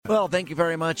Well, thank you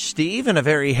very much, Steve, and a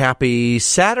very happy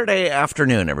Saturday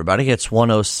afternoon, everybody. It's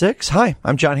 1:06. Hi,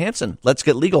 I'm John Hanson. Let's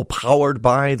Get Legal, powered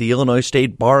by the Illinois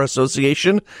State Bar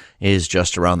Association, is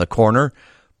just around the corner.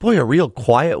 Boy, a real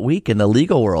quiet week in the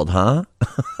legal world, huh?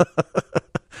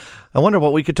 I wonder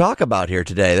what we could talk about here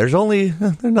today. There's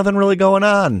nothing really going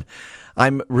on.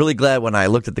 I'm really glad when I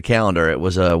looked at the calendar, it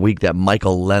was a week that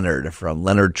Michael Leonard from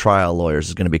Leonard Trial Lawyers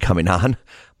is going to be coming on.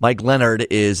 Mike Leonard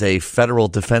is a federal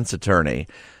defense attorney.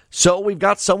 So we've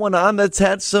got someone on that's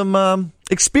had some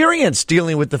experience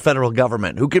dealing with the federal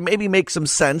government who can maybe make some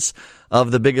sense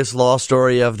of the biggest law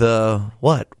story of the,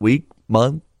 week,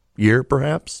 month, year,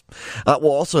 perhaps.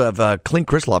 We'll also have Clint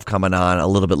Krislov coming on a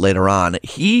little bit later on.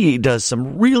 He does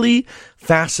some really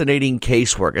fascinating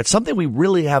casework. It's something we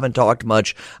really haven't talked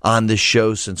much on this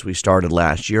show since we started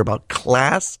last year about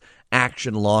class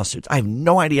action lawsuits. I have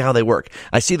no idea how they work.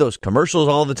 I see those commercials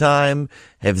all the time.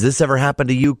 Has this ever happened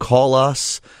to you? Call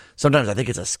us. Sometimes I think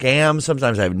it's a scam.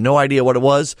 Sometimes I have no idea what it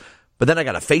was. But then I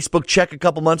got a Facebook check a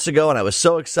couple months ago, and I was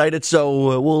so excited.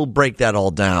 So we'll break that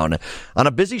all down on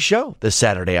a busy show this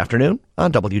Saturday afternoon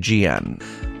on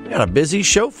WGN. We got a busy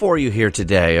show for you here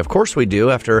today. Of course we do,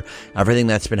 after everything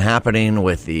that's been happening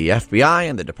with the FBI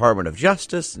and the Department of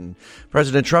Justice and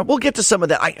President Trump. We'll get to some of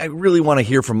that. I really want to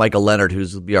hear from Michael Leonard,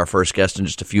 who's will be our first guest in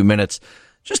just a few minutes,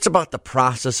 just about the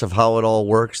process of how it all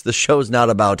works. The show's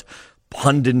not about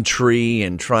punditry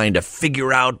and trying to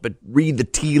figure out, but read the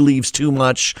tea leaves too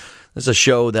much. This is a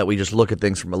show that we just look at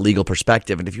things from a legal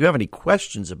perspective. And if you have any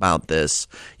questions about this,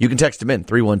 you can text him in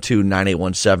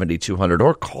 312-981-7200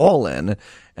 or call in,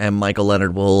 and Michael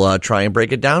Leonard will try and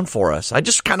break it down for us. I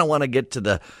just kind of want to get to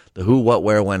the who, what,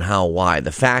 where, when, how, why,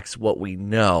 the facts, what we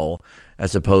know,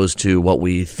 as opposed to what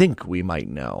we think we might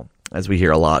know, as we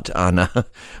hear a lot on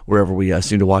wherever we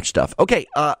seem to watch stuff. Okay,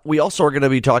 we also are going to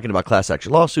be talking about class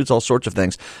action lawsuits, all sorts of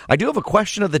things. I do have a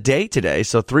question of the day today,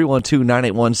 so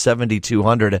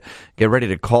 312-981-7200. Get ready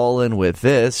to call in with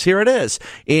this. Here it is.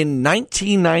 In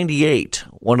 1998,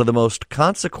 one of the most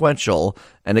consequential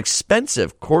and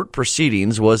expensive court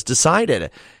proceedings was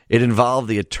decided. It involved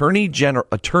the attorneys general,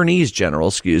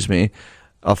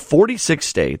 of 46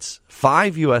 states,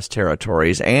 5 U.S.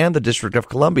 territories, and the District of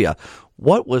Columbia.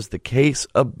 What was the case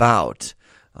about?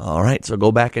 All right, so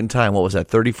go back in time. What was that,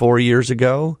 34 years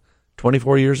ago?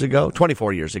 24 years ago?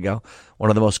 24 years ago. One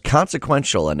of the most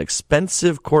consequential and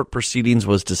expensive court proceedings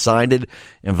was decided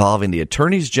involving the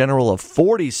attorneys general of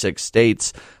 46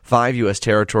 states, 5 U.S.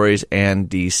 territories, and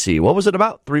D.C. What was it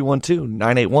about?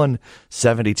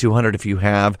 312-981-7200 if you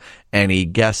have any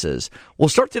guesses. We'll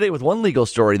start today with one legal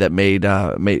story that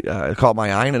caught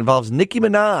my eye, and involves Nicki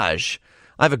Minaj.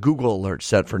 I have a Google alert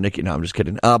set for Nicki. No, I'm just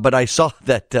kidding. But I saw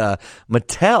that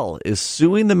Mattel is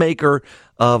suing the maker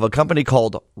of a company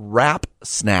called Rap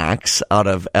Snacks out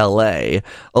of L.A.,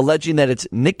 alleging that its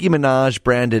Nicki Minaj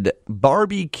branded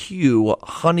barbecue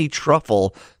honey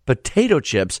truffle potato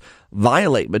chips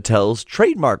violate Mattel's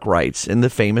trademark rights in the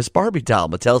famous Barbie doll.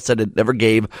 Mattel said it never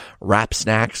gave Rap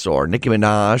Snacks or Nicki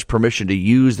Minaj permission to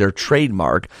use their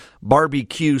trademark.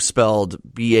 Barbecue spelled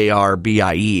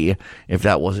B-A-R-B-I-E, if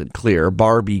that wasn't clear.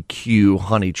 Barbecue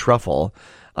honey truffle.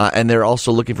 And they're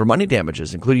also looking for money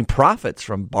damages, including profits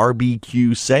from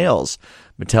barbecue sales.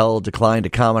 Mattel declined to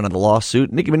comment on the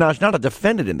lawsuit. Nicki Minaj, not a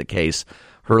defendant in the case.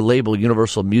 Her label,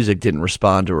 Universal Music, didn't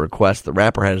respond to a request. The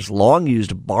rapper has long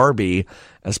used Barbie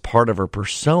as part of her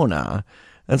persona.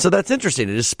 And so that's interesting.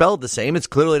 It is spelled the same. It's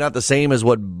clearly not the same as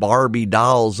what Barbie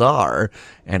dolls are.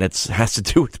 And it has to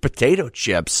do with potato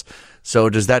chips.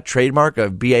 So does that trademark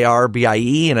of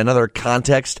B-A-R-B-I-E in another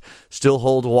context still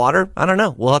hold water? I don't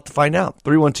know. We'll have to find out.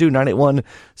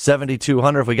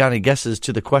 312-981-7200 if we got any guesses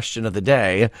to the question of the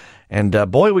day. And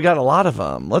boy, we got a lot of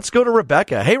them. Let's go to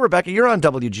Rebecca. Hey, Rebecca, you're on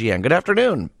WGN. Good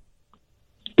afternoon.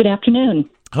 Good afternoon.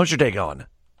 How's your day going?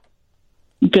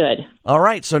 Good. All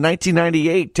right. So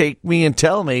 1998, take me and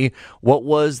tell me, what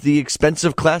was the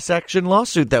expensive class action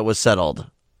lawsuit that was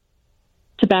settled?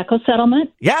 Tobacco settlement?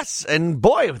 Yes. And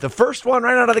boy, the first one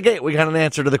right out of the gate, we got an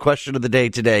answer to the question of the day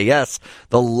today. Yes,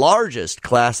 the largest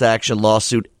class action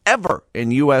lawsuit ever in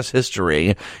U.S.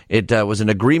 history. It was an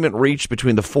agreement reached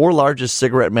between the 4 largest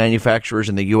cigarette manufacturers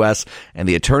in the U.S. and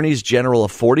the attorneys general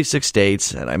of 46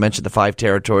 states, and I mentioned the 5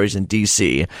 territories in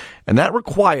D.C., and that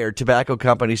required tobacco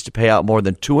companies to pay out more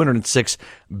than $206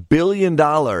 billion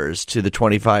to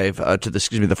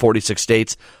the 46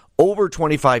 states over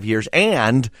 25 years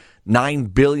and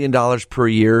 $9 billion per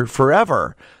year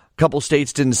forever. A couple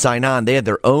states didn't sign on. They had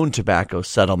their own tobacco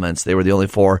settlements. They were the only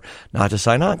 4 not to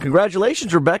sign on.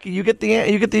 Congratulations, Rebecca. You get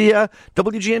the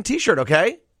WGN T-shirt,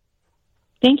 okay?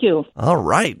 Thank you. All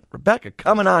right. Rebecca,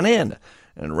 coming on in.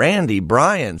 And Randy,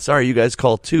 Brian, sorry, you guys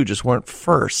called too, just weren't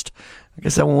first. I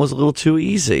guess that one was a little too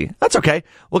easy. That's okay.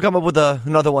 We'll come up with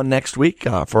another one next week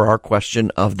for our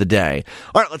question of the day.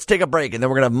 All right, let's take a break, and then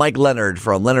we're going to have Mike Leonard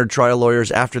from Leonard Trial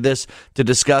Lawyers after this to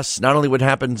discuss not only what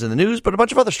happens in the news, but a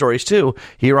bunch of other stories, too,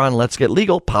 here on Let's Get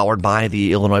Legal, powered by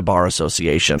the Illinois Bar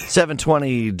Association.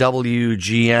 720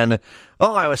 WGN.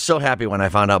 Oh, I was so happy when I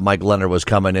found out Mike Leonard was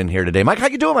coming in here today. Mike, how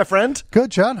you doing, my friend? Good,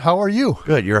 John. How are you?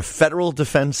 Good. You're a federal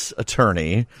defense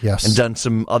attorney. Yes. And done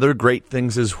some other great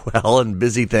things as well and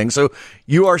busy things. So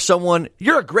you're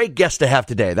a great guest to have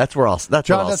today. That's what I'll say.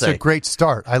 John, that's a great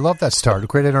start. I love that start. A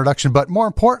great introduction. But more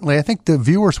importantly, I think the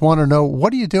viewers want to know,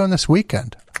 what are you doing this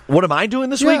weekend? What am I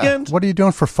doing this weekend? What are you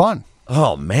doing for fun?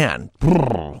 Oh, man.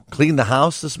 Cleaned the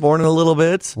house this morning a little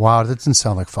bit. Wow, that doesn't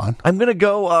sound like fun. I'm going to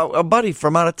go. A buddy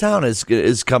from out of town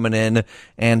is coming in,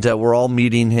 and we're all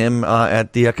meeting him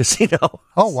at the casino.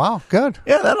 Oh, wow. Good.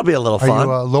 Yeah, that'll be a little fun. Are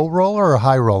you a low roller or a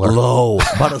high roller? Low.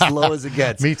 About as low as it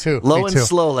gets. Me too. Low and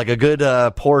slow, like a good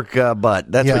pork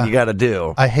butt. That's what you got to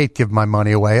do. I hate giving my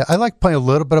money away. I like playing a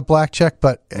little bit of blackjack,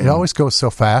 but it always goes so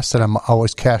fast, and I'm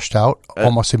always cashed out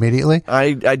almost immediately.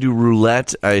 I do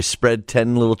roulette. I spread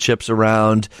 10 little chips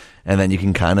around, and then you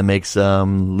can kind of make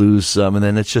some, lose some, and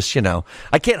then it's just,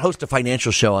 I can't host a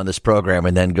financial show on this program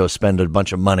and then go spend a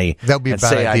bunch of money that would be a and bad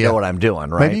say idea. I know what I'm doing,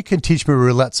 right? Maybe you can teach me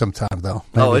roulette sometime, though.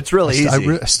 Maybe. Oh, it's really easy.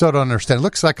 I still don't understand. It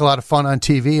looks like a lot of fun on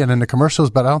TV and in the commercials,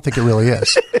 but I don't think it really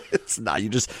is. It's not.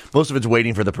 Most of it's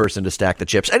waiting for the person to stack the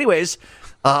chips. Anyways,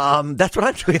 that's what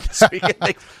I'm doing this weekend.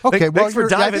 Thanks for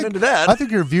diving into that. I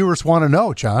think your viewers want to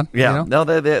know, John. Yeah, no,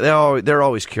 they're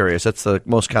always curious. That's the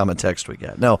most common text we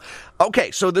get. No,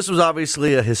 okay, so this was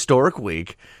obviously a historic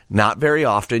week. Not very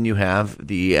often you have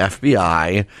the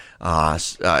FBI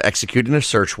executing a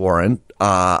search warrant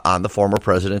on the former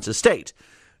president's estate.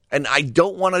 And I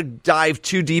don't want to dive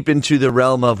too deep into the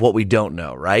realm of what we don't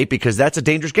know, right? Because that's a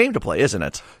dangerous game to play, isn't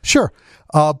it? Sure.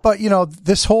 But,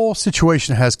 this whole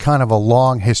situation has kind of a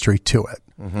long history to it.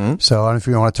 Mm-hmm. So I don't know if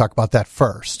you want to talk about that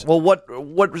first. Well, what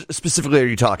specifically are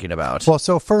you talking about? Well,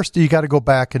 so first you got to go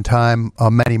back in time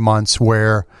many months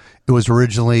where it was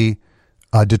originally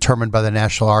determined by the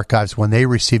National Archives when they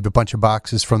received a bunch of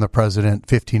boxes from the president,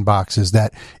 15 boxes,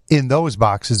 that in those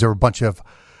boxes there were a bunch of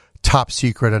top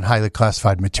secret and highly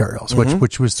classified materials,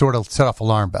 which was sort of set off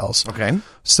alarm bells. Okay.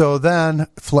 So then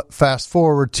fast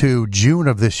forward to June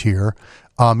of this year,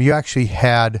 you actually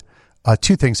had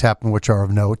two things happen which are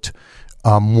of note.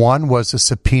 One was a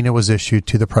subpoena was issued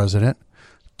to the president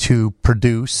to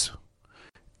produce,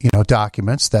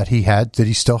 documents that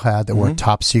he still had that were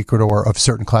top secret or of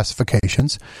certain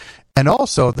classifications. And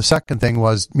also the second thing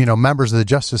was, members of the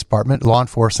Justice Department, law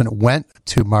enforcement went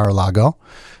to Mar-a-Lago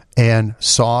and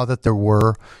saw that there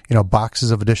were, boxes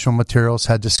of additional materials,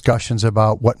 had discussions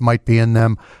about what might be in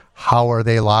them, how are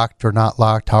they locked or not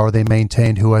locked, how are they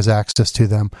maintained, who has access to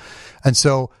them. And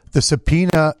so the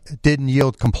subpoena didn't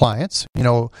yield compliance.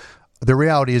 The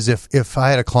reality is if I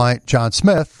had a client, John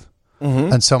Smith,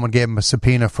 and someone gave him a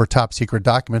subpoena for top secret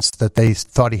documents that they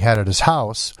thought he had at his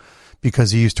house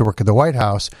because he used to work at the White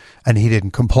House and he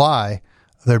didn't comply,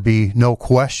 there'd be no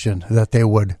question that they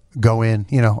would go in,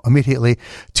 immediately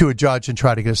to a judge and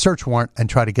try to get a search warrant and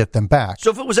try to get them back. So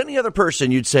if it was any other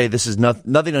person, you'd say this is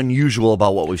nothing unusual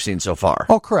about what we've seen so far.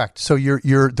 Oh, correct. So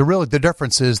the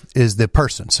difference is the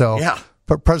person. So yeah.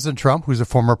 President Trump, who's a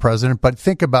former president, but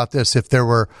think about this. If there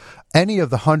were any of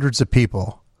the hundreds of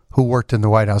people who worked in the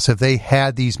White House, if they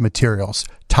had these materials,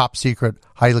 top secret,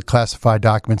 highly classified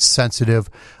documents, sensitive,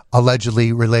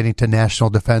 allegedly relating to national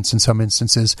defense in some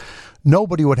instances,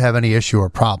 nobody would have any issue or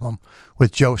problem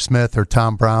with Joe Smith or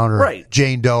Tom Brown or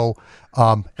Jane Doe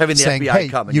having the saying, FBI hey,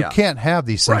 come. you can't have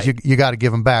these things. Right. You got to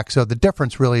give them back. So the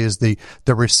difference really is the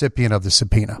recipient of the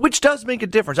subpoena. Which does make a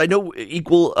difference. I know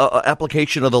equal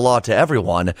application of the law to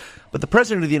everyone, but the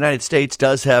President of the United States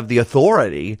does have the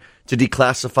authority to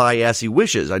declassify as he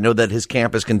wishes. I know that his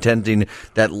camp is contending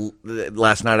that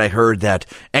last night I heard that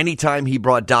anytime he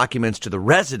brought documents to the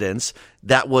residence,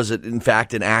 that was in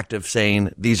fact an act of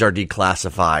saying these are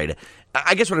declassified.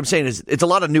 I guess what I'm saying is it's a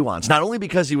lot of nuance, not only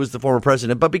because he was the former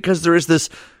president, but because there is this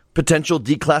potential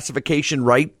declassification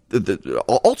right, the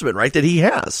ultimate right that he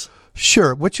has.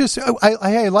 Sure, which is,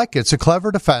 I like it. It's a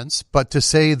clever defense, but to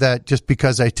say that just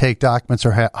because I take documents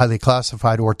are highly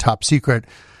classified or top secret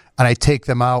and I take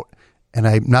them out and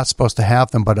I'm not supposed to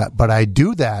have them, but I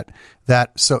do that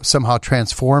so somehow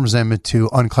transforms them into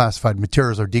unclassified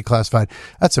materials or declassified.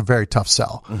 That's a very tough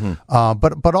sell.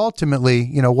 Mm-hmm. But ultimately,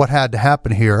 what had to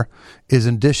happen here is,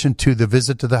 in addition to the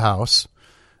visit to the house,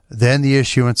 then the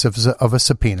issuance of a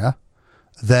subpoena,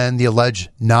 then the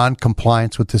alleged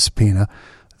non-compliance with the subpoena,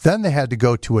 Then they had to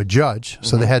go to a judge.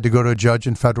 So they had to go to a judge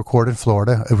in federal court in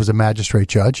Florida. It was a magistrate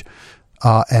judge,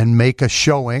 and make a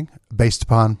showing based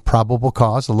upon probable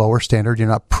cause, a lower standard. You're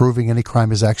not proving any crime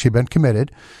has actually been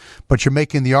committed, but you're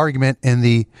making the argument in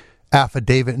the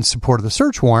affidavit in support of the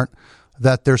search warrant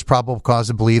that there's probable cause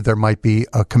to believe there might be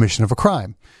a commission of a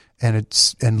crime. And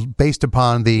based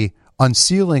upon the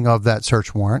unsealing of that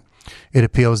search warrant, it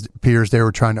appears they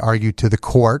were trying to argue to the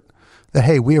court that,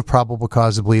 hey, we have probable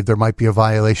cause to believe there might be a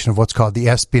violation of what's called the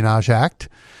Espionage Act.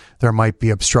 There might be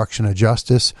obstruction of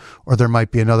justice, or there might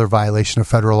be another violation of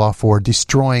federal law for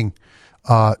destroying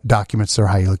documents that are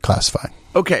highly classified.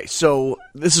 Okay, so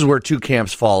this is where two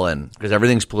camps fall in, because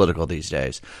everything's political these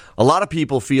days. A lot of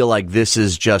people feel like this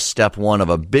is just step one of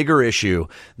a bigger issue,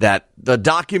 that the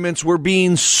documents were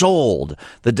being sold,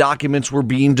 the documents were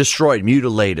being destroyed,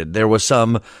 mutilated.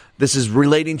 This is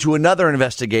relating to another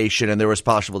investigation, and there was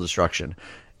possible destruction.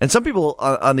 And some people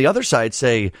on the other side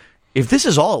say, if this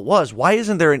is all it was, why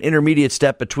isn't there an intermediate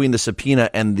step between the subpoena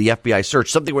and the FBI search?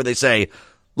 Something where they say,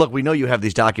 look, we know you have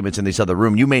these documents in this other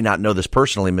room. You may not know this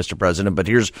personally, Mr. President, but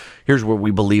here's where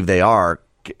we believe they are.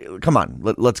 Come on,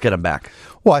 let's get them back.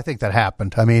 Well, I think that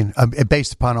happened. I mean,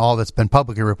 based upon all that's been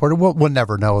publicly reported, we'll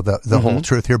never know the whole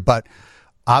truth here. But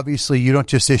obviously, you don't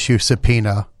just issue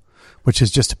subpoena, which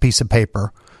is just a piece of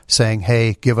paper saying,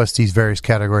 hey, give us these various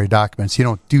category documents. You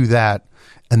don't do that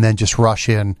and then just rush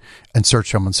in and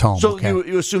search someone's home. So okay?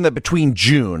 you assume that between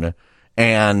June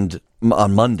and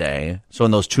on Monday, so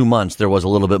in those 2 months, there was a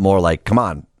little bit more like, come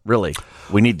on, really,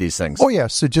 we need these things. Oh, yeah.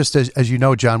 So just as you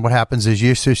know, John, what happens is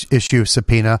you issue a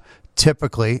subpoena.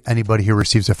 Typically, anybody who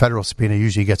receives a federal subpoena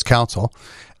usually gets counsel,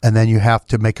 and then you have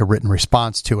to make a written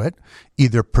response to it,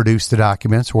 either produce the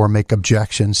documents or make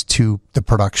objections to the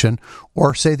production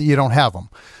or say that you don't have them.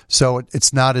 So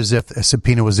it's not as if a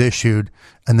subpoena was issued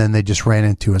and then they just ran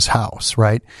into his house,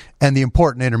 right? And the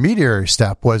important intermediary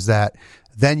step was that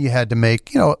then you had to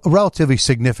make, a relatively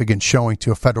significant showing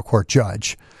to a federal court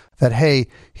judge that, hey,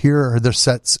 here's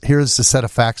the set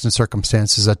of facts and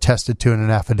circumstances attested to in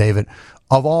an affidavit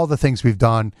of all the things we've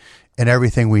done and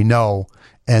everything we know,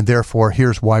 and therefore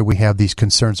here's why we have these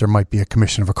concerns there might be a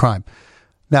commission of a crime.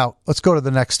 Now, let's go to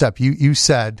the next step. You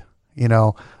said,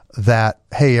 that,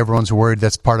 hey, everyone's worried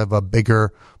that's part of a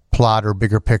bigger plot or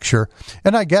bigger picture,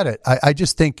 and I get it. I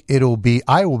just think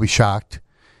I will be shocked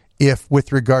if,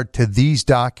 with regard to these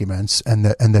documents and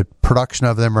the production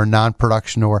of them or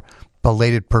non-production or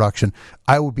belated production,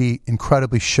 I will be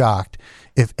incredibly shocked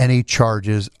if any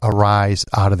charges arise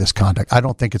out of this conduct. I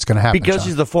don't think it's going to happen. Because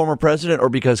he's the former president, or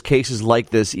because cases like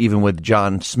this, even with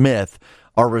John Smith,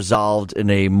 are resolved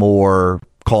in a more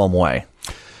calm way?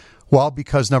 Well,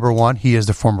 because number one, he is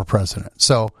the former president.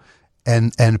 So,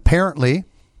 and apparently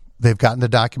they've gotten the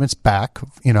documents back.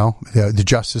 The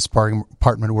Justice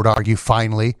Department would argue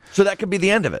finally. So that could be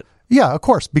the end of it. Yeah, of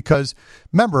course. Because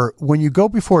remember, when you go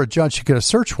before a judge to get a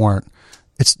search warrant,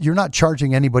 you're not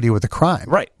charging anybody with a crime.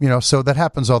 Right. So that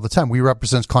happens all the time. We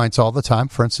represent clients all the time.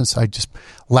 For instance,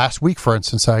 last week,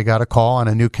 I got a call on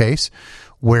a new case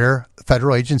where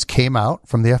federal agents came out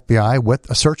from the FBI with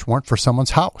a search warrant for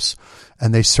someone's house,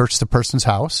 and they searched the person's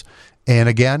house. And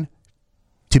again,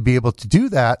 to be able to do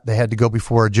that, they had to go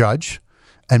before a judge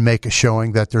and make a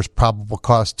showing that there's probable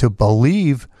cause to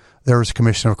believe there was a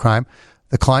commission of a crime.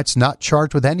 The client's not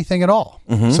charged with anything at all.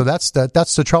 Mm-hmm. So that's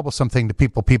the troublesome thing to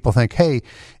people. People think, hey,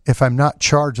 if I'm not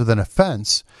charged with an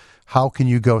offense, how can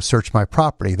you go search my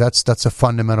property? That's a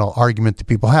fundamental argument that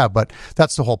people have, but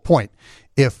that's the whole point.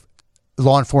 If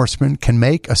law enforcement can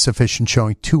make a sufficient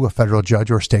showing to a federal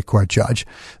judge or a state court judge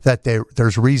that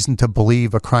there's reason to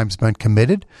believe a crime's been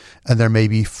committed and there may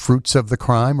be fruits of the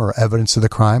crime or evidence of the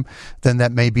crime, then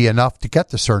that may be enough to get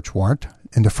the search warrant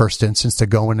in the first instance to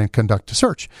go in and conduct a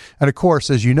search. And of course,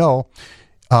 as you know,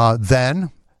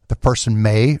 then the person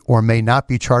may or may not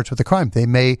be charged with a crime. They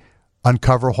may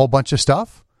uncover a whole bunch of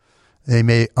stuff. They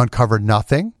may uncover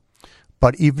nothing.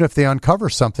 But even if they uncover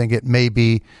something, it may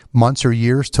be months or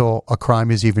years till a crime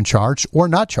is even charged or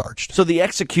not charged. So the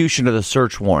execution of the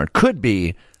search warrant could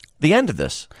be the end of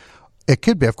this. It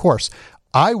could be, of course.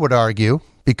 I would argue,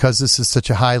 because this is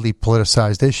such a highly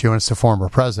politicized issue and it's the former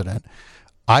president,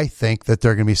 I think that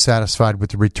they're going to be satisfied with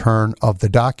the return of the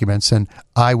documents. And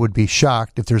I would be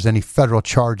shocked if there's any federal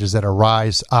charges that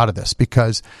arise out of this,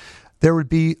 because there would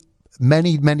be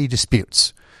many, many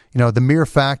disputes. The mere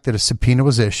fact that a subpoena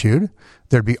was issued,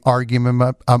 there'd be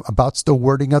argument about the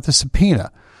wording of the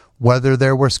subpoena, whether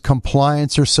there was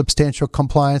compliance or substantial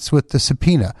compliance with the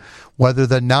subpoena, whether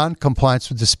the non-compliance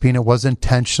with the subpoena was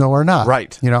intentional or not.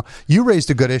 Right. You raised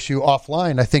a good issue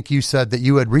offline. I think you said that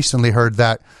you had recently heard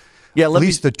that Yeah, at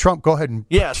least the Trump. Go ahead and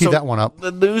tee that one up.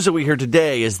 The news that we hear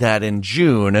today is that in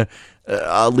June,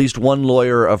 at least one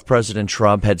lawyer of President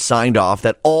Trump had signed off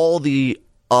that all the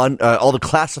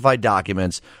classified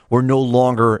documents were no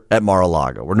longer at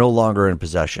Mar-a-Lago, were no longer in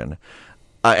possession.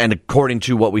 And according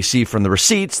to what we see from the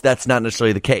receipts, that's not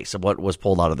necessarily the case of what was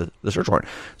pulled out of the search warrant.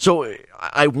 So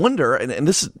I wonder, and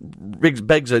this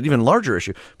begs an even larger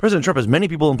issue. President Trump has many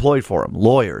people employed for him,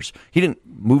 lawyers. He didn't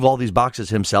move all these boxes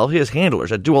himself. He has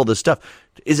handlers that do all this stuff.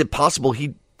 Is it possible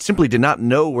he simply did not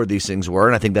know where these things were?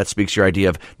 And I think that speaks to your idea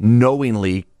of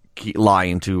knowingly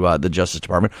lying to the Justice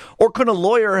Department. Or could a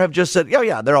lawyer have just said,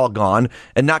 yeah, they're all gone,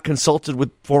 and not consulted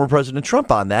with former President Trump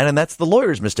on that? And that's the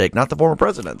lawyer's mistake, not the former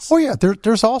president's. Oh, yeah,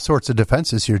 there's all sorts of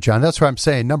defenses here, John. That's what I'm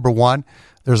saying. Number one,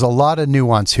 there's a lot of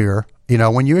nuance here. You know,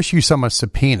 when you issue someone a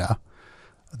subpoena,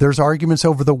 there's arguments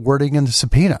over the wording in the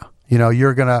subpoena. You know,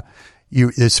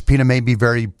 the subpoena may be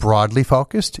very broadly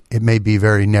focused. It may be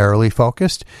very narrowly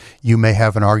focused. You may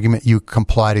have an argument you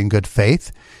complied in good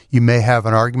faith. You may have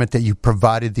an argument that you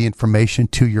provided the information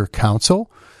to your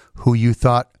counsel who you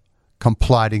thought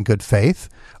complied in good faith.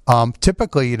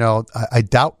 Typically, you know, I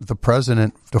doubt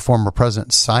the former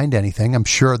president signed anything. I'm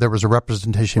sure there was a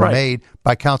representation made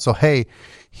by counsel. Hey,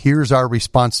 here's our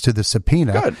response to the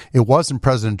subpoena. Good. It wasn't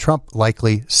President Trump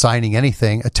likely signing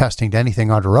anything, attesting to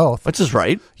anything under oath. Which is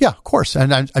right. Yeah, of course.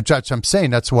 And I'm saying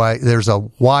that's why there's a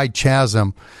wide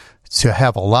chasm to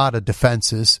have a lot of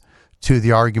defenses to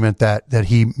the argument that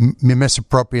he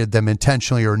misappropriated them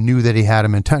intentionally or knew that he had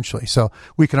them intentionally. So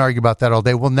we can argue about that all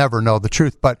day. We'll never know the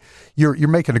truth. But you're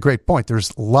making a great point.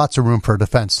 There's lots of room for a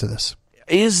defense to this.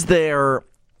 Is there...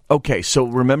 Okay, so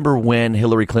remember when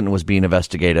Hillary Clinton was being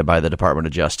investigated by the Department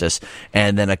of Justice,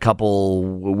 and then a couple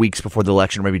weeks before the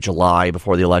election, maybe July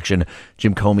before the election,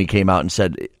 Jim Comey came out and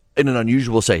said, in an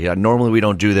unusual say, normally we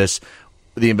don't do this.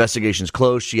 The investigation's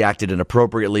closed. She acted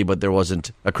inappropriately, but there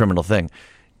wasn't a criminal thing.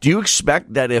 Do you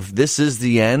expect that if this is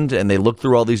the end and they look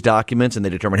through all these documents and they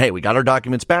determine, hey, we got our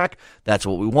documents back, that's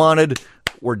what we wanted,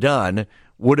 we're done,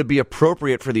 would it be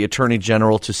appropriate for the Attorney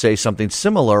General to say something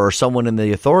similar, or someone in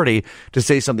the authority to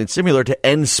say something similar to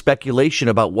end speculation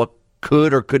about what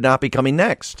could or could not be coming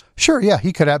next? Sure, yeah,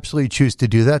 he could absolutely choose to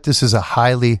do that. This is a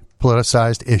highly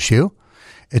politicized issue.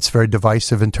 It's very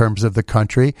divisive in terms of the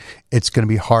country. It's going to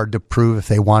be hard to prove if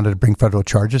they wanted to bring federal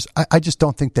charges. I just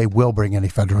don't think they will bring any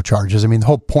federal charges. I mean, the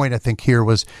whole point, I think, here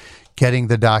was getting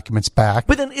the documents back.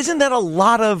 But then isn't that a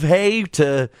lot of hay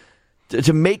to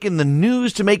making the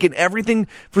news, to making everything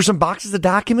for some boxes of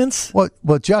documents?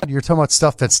 Well, John, you're talking about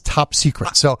stuff that's top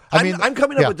secret. So I'm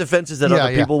coming up with defenses that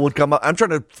other people would come up. I'm trying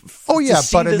to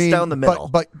this down the middle.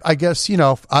 But I guess, you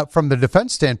know, from the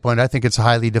defense standpoint, I think it's a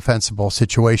highly defensible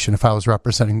situation if I was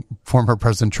representing former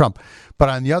President Trump. But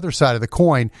on the other side of the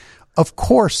coin, of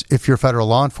course, if you're federal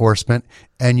law enforcement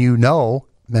and you know,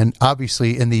 then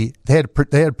obviously they had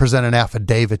present an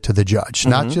affidavit to the judge,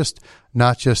 not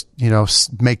just you know,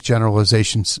 make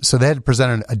generalizations. So they had to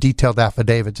present a detailed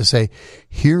affidavit to say,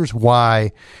 here's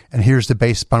why, and here's the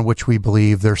basis upon which we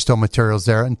believe there's still materials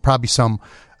there, and probably some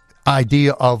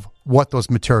idea of what those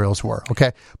materials were.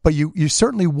 Okay, but you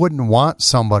certainly wouldn't want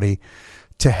somebody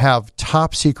to have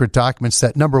top secret documents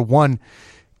that, number one,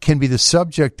 can be the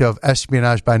subject of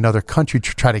espionage by another country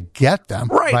to try to get them,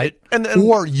 right?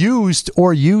 Or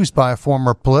used by a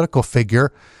former political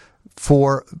figure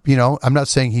for, you know, I'm not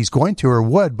saying he's going to or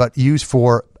would, but used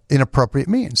for inappropriate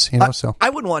means, you know. So I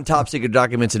wouldn't want top secret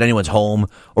documents in anyone's home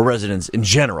or residence in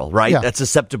general, right? Yeah. That's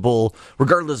susceptible,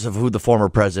 regardless of who the former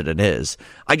president is.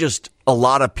 A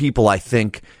lot of people, I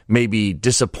think, may be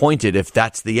disappointed if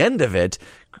that's the end of it.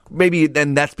 Maybe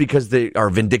then that's because they are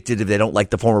vindictive, they don't like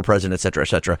the former president, et cetera, et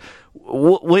cetera.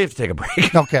 We have to take a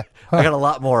break. Okay. I got a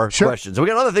lot more questions. We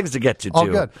got other things to get to,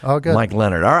 too. All good. Mike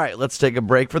Leonard. All right, let's take a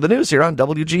break for the news here on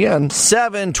WGN.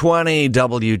 720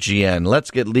 WGN. Let's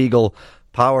get legal,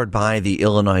 powered by the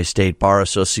Illinois State Bar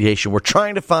Association. We're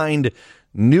trying to find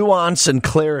nuance and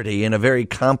clarity in a very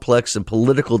complex and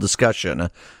political discussion.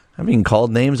 I'm being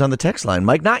called names on the text line.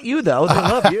 Mike, not you, though. They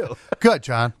love you. Good,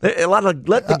 John.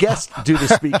 Let the guests do the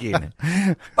speaking.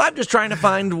 I'm just trying to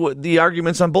find the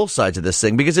arguments on both sides of this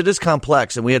thing, because it is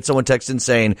complex. And we had someone text in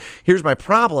saying, here's my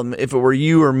problem. If it were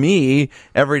you or me,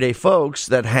 everyday folks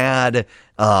that had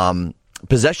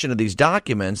possession of these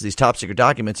documents, these top secret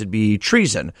documents, it'd be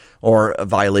treason or a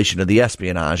violation of the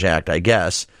Espionage Act, I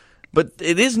guess. But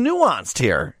it is nuanced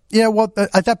here. Yeah, well,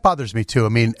 that bothers me, too. I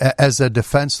mean, as a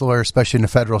defense lawyer, especially in the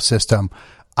federal system,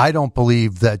 I don't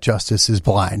believe that justice is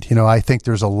blind. You know, I think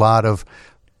there's a lot of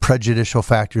prejudicial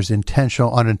factors,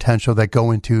 intentional, unintentional, that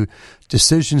go into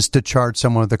decisions to charge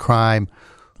someone with a crime,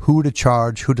 who to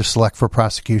charge, who to select for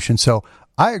prosecution. So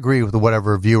I agree with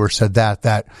whatever viewer said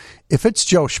that if it's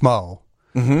Joe Schmo,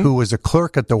 who was a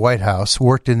clerk at the White House,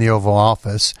 worked in the Oval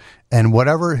Office, and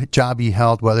whatever job he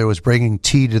held, whether it was bringing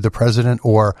tea to the president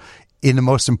or in the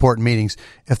most important meetings,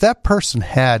 if that person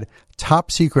had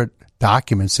top secret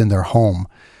documents in their home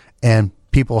and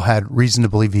people had reason to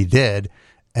believe he did,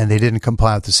 and they didn't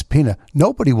comply with the subpoena,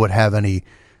 nobody would have any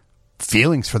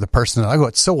feelings for the person. I go,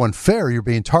 it's so unfair. You're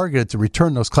being targeted to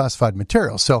return those classified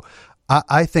materials. So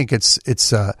I think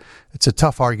it's a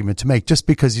tough argument to make. Just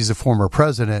because he's a former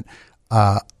president,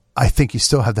 I think you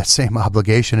still have that same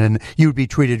obligation, and you would be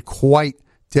treated quite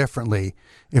differently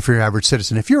if you're an average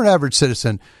citizen. If you're an average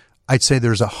citizen, I'd say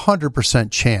there's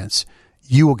 100% chance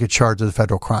you will get charged with a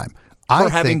federal crime. For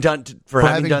having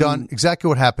done exactly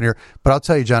what happened here. But I'll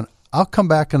tell you, John, I'll come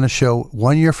back on the show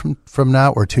 1 year from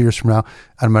now or 2 years from now,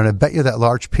 and I'm going to bet you that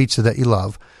large pizza that you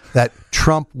love that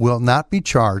Trump will not be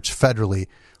charged federally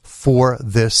for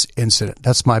this incident.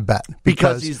 That's my bet.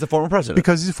 Because he's the former president.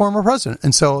 Because he's the former president.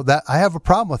 And so that I have a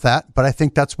problem with that, but I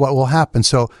think that's what will happen.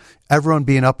 So everyone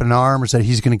being up in arms that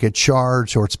he's going to get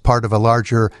charged or it's part of a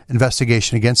larger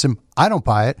investigation against him, I don't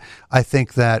buy it. I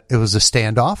think that it was a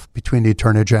standoff between the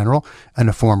Attorney General and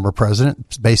the former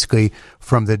president, basically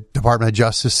from the Department of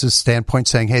Justice's standpoint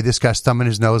saying, hey, this guy's thumbing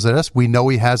his nose at us. We know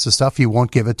he has the stuff. He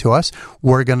won't give it to us.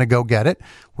 We're going to go get it.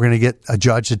 We're going to get a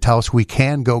judge to tell us we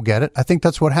can go get it. I think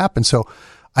that's what happened. So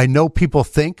I know people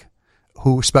think,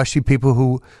 especially people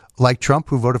who like Trump,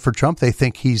 who voted for Trump, they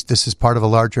think this is part of a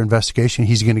larger investigation.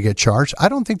 He's going to get charged. I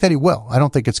don't think that he will. I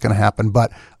don't think it's going to happen.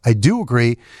 But I do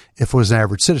agree if it was an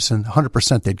average citizen,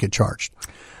 100% they'd get charged.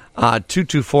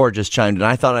 224 just chimed in.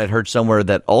 I thought I'd heard somewhere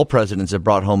that all presidents have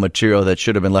brought home material that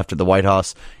should have been left at the White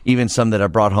House, even some that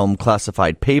have brought home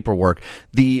classified paperwork.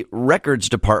 The records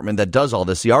department that does all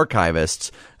this, the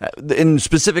archivists, in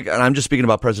specific, and I'm just speaking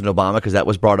about President Obama because that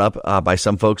was brought up by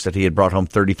some folks that he had brought home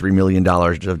 $33 million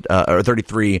or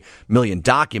 33 million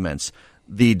documents.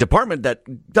 The department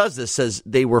that does this says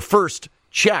they were first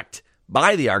checked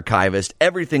by the archivist.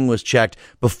 Everything was checked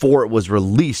before it was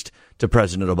released to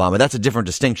President Obama. That's a different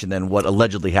distinction than what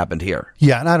allegedly happened here.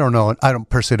 Yeah, and I don't know. I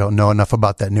don't know enough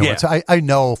about that nuance. Yeah. I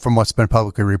know from what's been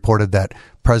publicly reported that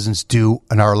presidents do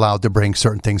and are allowed to bring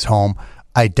certain things home.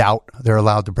 I doubt they're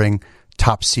allowed to bring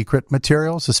top secret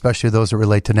materials, especially those that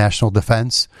relate to national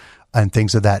defense and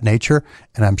things of that nature.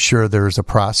 And I'm sure there's a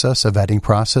process, a vetting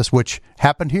process, which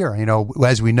happened here. You know,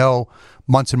 as we know,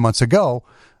 months and months ago,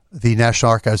 the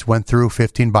National Archives went through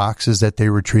 15 boxes that they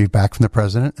retrieved back from the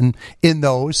president. And in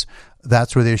those,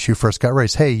 that's where the issue first got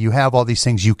raised. Hey, you have all these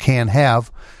things you can have,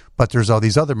 but there's all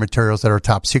these other materials that are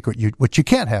top secret, which you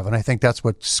can't have. And I think that's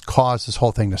what's caused this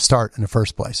whole thing to start in the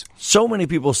first place. So many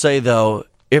people say, though,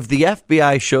 if the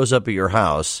FBI shows up at your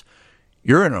house,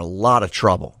 you're in a lot of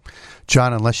trouble.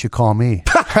 John, unless you call me.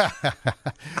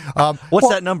 What's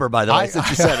that number, by the way, since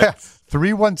you said it?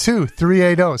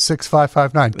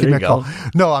 312-380-6559. Give me a call.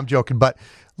 No, I'm joking. But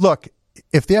look,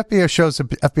 if the FBI shows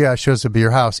up at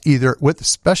your house,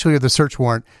 especially with a search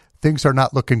warrant, things are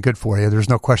not looking good for you. There's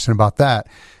no question about that.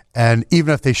 And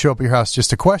even if they show up at your house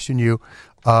just to question you,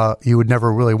 you would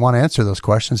never really want to answer those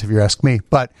questions if you ask me.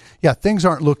 But yeah, things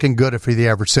aren't looking good if you're the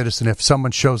average citizen. If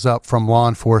someone shows up from law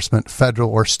enforcement, federal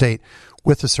or state,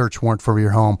 with a search warrant for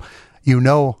your home, you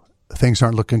know things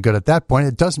aren't looking good at that point.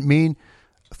 It doesn't mean,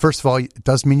 first of all, it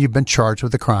doesn't mean you've been charged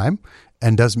with a crime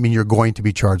and doesn't mean you're going to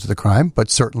be charged with a crime, but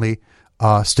certainly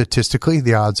statistically,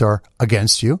 the odds are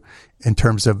against you in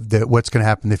terms of what's going to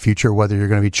happen in the future, whether you're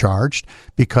going to be charged,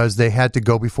 because they had to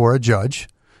go before a judge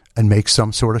and make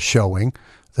some sort of showing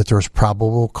that there's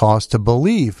probable cause to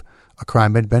believe a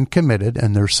crime had been committed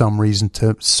and there's some reason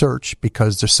to search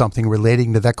because there's something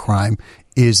relating to that crime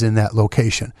is in that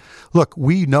location. Look,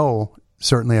 we know,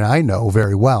 certainly, and I know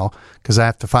very well, because I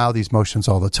have to file these motions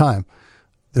all the time,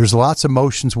 there's lots of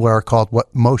motions what are called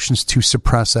motions to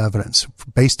suppress evidence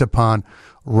based upon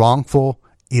wrongful,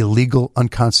 illegal,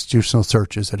 unconstitutional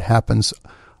searches. It happens,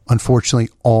 unfortunately,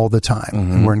 all the time.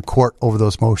 Mm-hmm. And we're in court over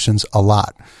those motions a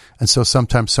lot. And so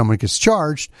sometimes someone gets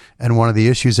charged, and one of the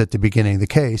issues at the beginning of the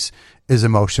case is a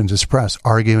motion to suppress,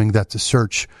 arguing that the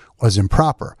search was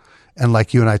improper. And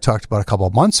like you and I talked about a couple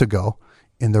of months ago,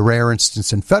 in the rare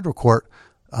instance in federal court,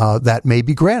 that may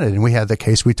be granted. And we had the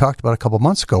case we talked about a couple of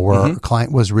months ago where a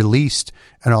client was released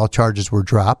and all charges were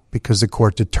dropped because the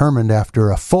court determined after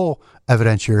a full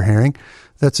evidentiary hearing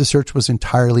that the search was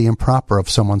entirely improper of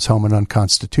someone's home and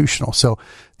unconstitutional. So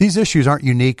these issues aren't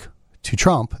unique to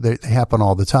Trump. They happen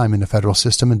all the time in the federal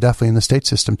system and definitely in the state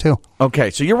system too.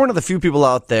 Okay, so you're one of the few people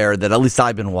out there that at least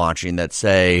I've been watching that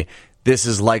say this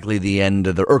is likely the end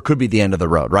of or could be the end of the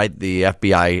road, right? The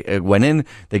FBI went in,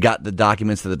 they got the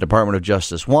documents that the Department of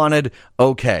Justice wanted.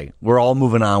 Okay, we're all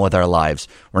moving on with our lives.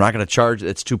 We're not going to charge,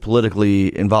 it's too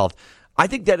politically involved. I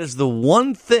think that is the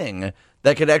one thing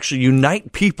that could actually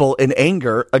unite people in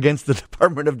anger against the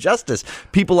Department of Justice.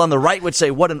 People on the right would say,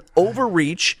 what an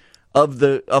overreach of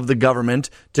the government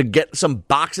to get some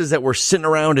boxes that were sitting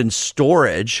around in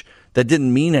storage that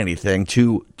didn't mean anything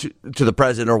to the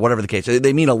president or whatever the case.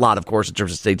 They mean a lot, of course, in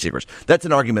terms of state secrets. That's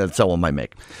an argument that someone might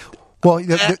make. Well,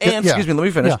 excuse me, let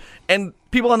me finish. Yeah. And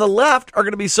people on the left are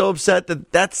going to be so upset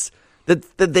that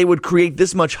they would create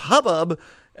this much hubbub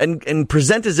and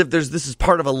present as if this is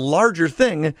part of a larger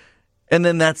thing, and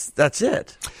then that's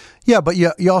it. Yeah, but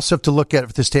you also have to look at it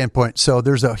from the standpoint. So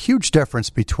there's a huge difference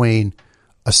between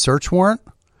a search warrant,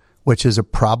 which is a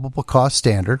probable cause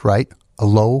standard, right? A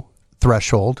low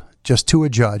threshold. Just to a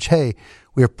judge, hey,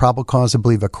 we have probable cause to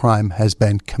believe a crime has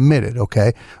been committed,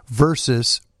 okay,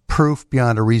 versus proof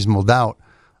beyond a reasonable doubt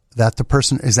that the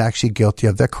person is actually guilty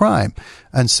of that crime.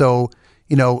 And so,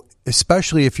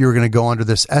 especially if you're going to go under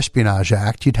this Espionage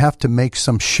Act, you'd have to make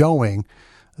some showing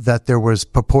that there was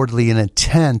purportedly an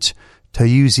intent to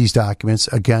use these documents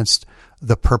against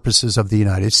the purposes of the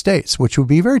United States, which would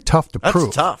be very tough to prove.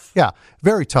 That's tough. Yeah,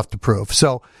 very tough to prove.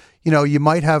 So, you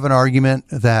might have an argument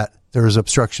that there is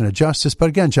obstruction of justice. But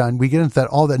again, John, we get into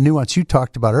all that nuance you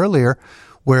talked about earlier,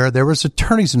 where there was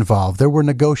attorneys involved. There were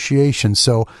negotiations.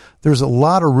 So there's a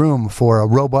lot of room for a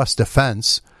robust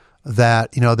defense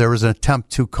that, there was an attempt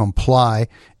to comply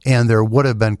and there would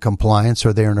have been compliance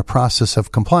or they're in a process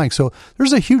of complying. So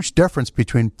there's a huge difference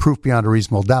between proof beyond a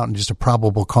reasonable doubt and just a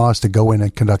probable cause to go in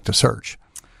and conduct a search.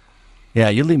 Yeah,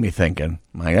 you leave me thinking,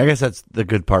 Mike. I guess that's the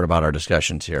good part about our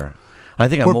discussions here. I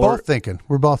think We're both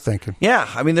thinking. Yeah,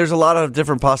 I mean, there's a lot of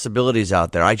different possibilities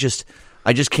out there. I just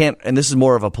can't, and this is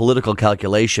more of a political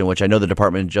calculation, which I know the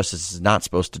Department of Justice is not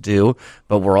supposed to do,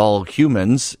 but we're all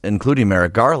humans, including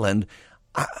Merrick Garland.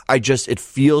 It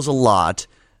feels a lot.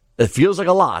 It feels like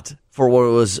a lot for what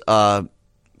it was,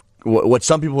 what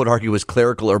some people would argue was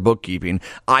clerical or bookkeeping.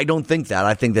 I don't think that.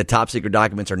 I think that top secret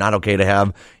documents are not okay to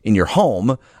have in your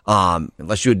home,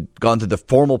 unless you had gone through the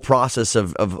formal process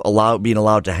of being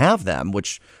allowed to have them,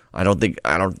 which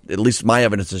at least my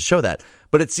evidence does show that.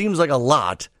 But it seems like a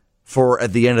lot for,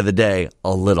 at the end of the day,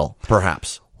 a little,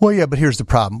 perhaps. Well, yeah, but here's the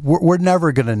problem. We're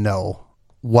never going to know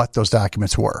what those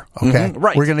documents were. Okay. Mm-hmm,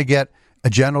 right. We're going to get a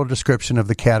general description of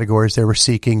the categories they were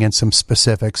seeking and some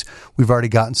specifics. We've already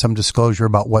gotten some disclosure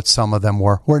about what some of them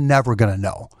were. We're never going to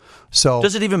know. So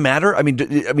does it even matter?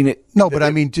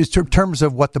 Just in terms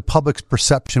of what the public's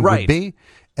perception would be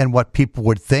and what people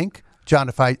would think. John,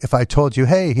 if I told you,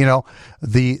 hey,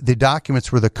 the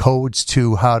documents were the codes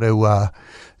to how to,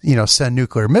 send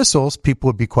nuclear missiles, people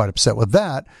would be quite upset with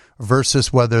that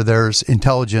versus whether there's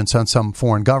intelligence on some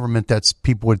foreign government that's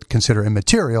people would consider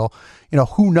immaterial.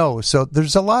 Who knows? So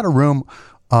there's a lot of room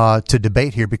to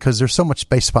debate here because there's so much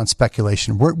based upon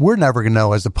speculation. We're never going to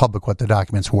know as the public what the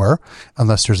documents were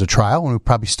unless there's a trial, and we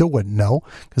probably still wouldn't know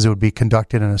because it would be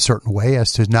conducted in a certain way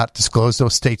as to not disclose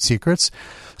those state secrets.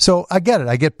 So I get it.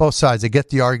 I get both sides. I get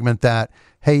the argument that,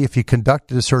 hey, if you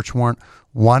conducted a search warrant,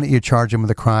 why don't you charge him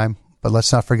with a crime? But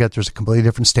let's not forget there's a completely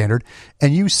different standard.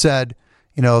 And you said,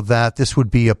 that this would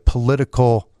be a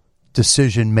political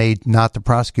decision made not to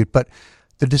prosecute. But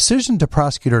the decision to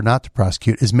prosecute or not to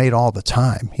prosecute is made all the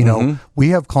time. We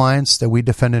have clients that we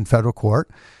defend in federal court,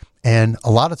 and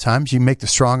a lot of times you make the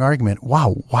strong argument,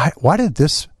 wow, why did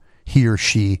he or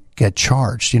she get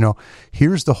charged?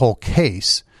 Here's the whole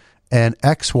case, and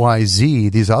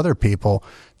XYZ, these other people,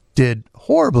 did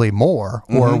horribly more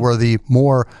or were the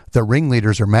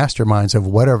ringleaders or masterminds of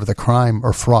whatever the crime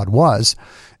or fraud was.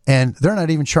 And they're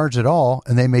not even charged at all,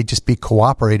 and they may just be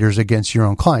cooperators against your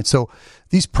own client. So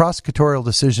these prosecutorial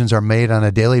decisions are made on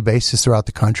a daily basis throughout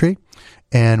the country.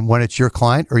 And when it's your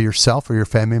client or yourself or your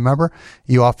family member,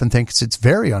 you often think it's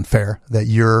very unfair that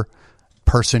your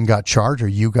person got charged or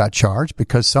you got charged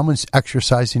because someone's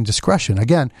exercising discretion.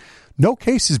 Again, no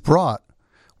case is brought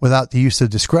without the use of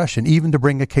discretion, even to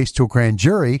bring a case to a grand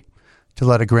jury, to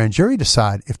let a grand jury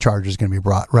decide if charges are going to be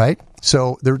brought, right?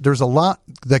 So there's a lot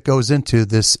that goes into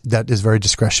this that is very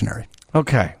discretionary.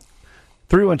 Okay.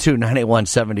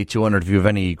 312-981-7200 if you have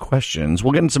any questions.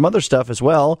 We'll get into some other stuff as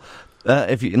well,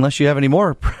 unless you have any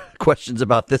more questions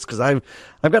about this, because I've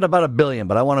got about 1 billion,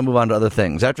 but I want to move on to other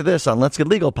things. After this on Let's Get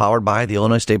Legal, powered by the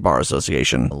Illinois State Bar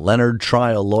Association. Leonard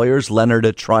Trial Lawyers, Leonard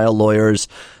at triallawyers.com.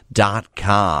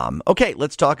 Okay,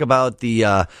 let's talk about the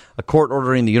a court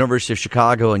ordering the University of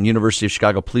Chicago and University of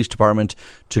Chicago Police Department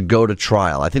to go to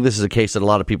trial. I think this is a case that a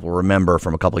lot of people remember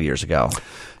from a couple of years ago.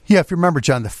 Yeah, if you remember,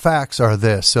 John, the facts are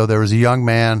this. So there was a young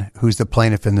man who's the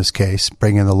plaintiff in this case,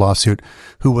 bringing the lawsuit,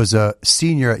 who was a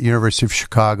senior at University of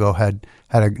Chicago, had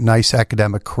a nice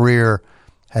academic career,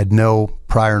 had no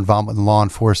prior involvement in law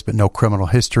enforcement, no criminal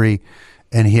history,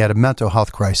 and he had a mental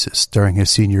health crisis during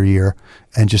his senior year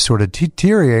and just sort of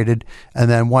deteriorated. And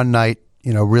then one night,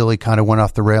 really kind of went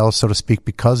off the rails, so to speak,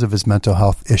 because of his mental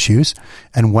health issues,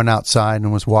 and went outside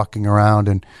and was walking around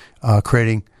and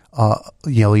creating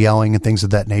yelling and things of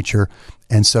that nature.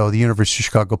 And so the University of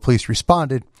Chicago police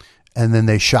responded, and then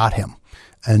they shot him.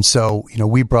 And so,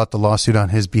 we brought the lawsuit on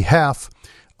his behalf,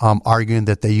 arguing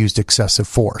that they used excessive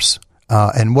force.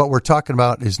 And what we're talking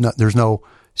about is there's no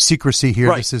secrecy here.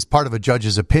 Right. This is part of a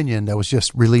judge's opinion that was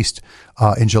just released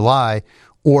in July,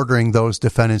 ordering those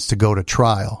defendants to go to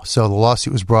trial. So the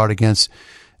lawsuit was brought against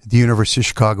the University of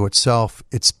Chicago itself,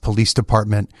 its police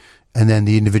department, and then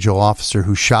the individual officer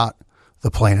who shot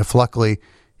the plaintiff. Luckily,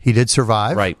 he did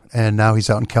survive, right, and now he's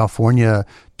out in California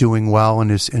doing well in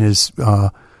his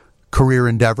career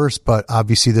endeavors. But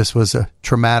obviously, this was a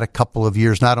traumatic couple of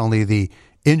years. Not only the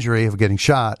injury of getting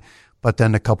shot, but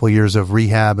then a couple of years of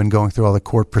rehab and going through all the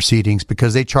court proceedings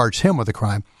because they charged him with a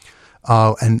crime,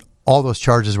 and all those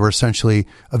charges were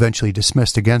eventually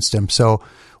dismissed against him. So,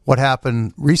 what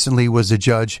happened recently was a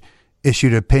judge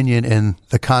issued an opinion in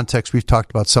the context we've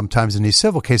talked about sometimes in these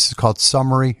civil cases called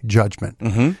summary judgment.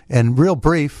 Mm-hmm. And real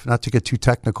brief, not to get too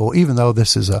technical, even though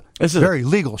this is a very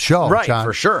legal show, right, John.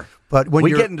 For sure. But when we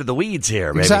you're, get into the weeds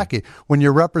here, maybe. Exactly. When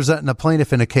you're representing a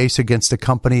plaintiff in a case against a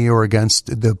company or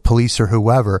against the police or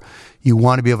whoever, you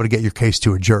want to be able to get your case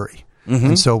to a jury. Mm-hmm.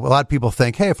 And so a lot of people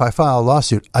think, hey, if I file a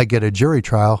lawsuit, I get a jury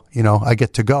trial, I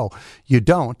get to go. You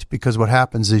don't, because what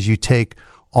happens is you take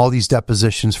all these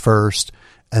depositions first,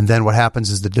 and then what happens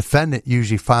is the defendant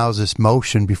usually files this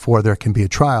motion before there can be a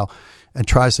trial and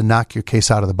tries to knock your case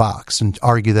out of the box and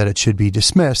argue that it should be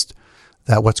dismissed,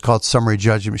 that what's called summary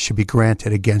judgment should be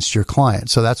granted against your client.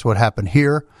 So that's what happened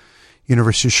here.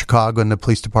 University of Chicago and the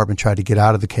police department tried to get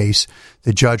out of the case.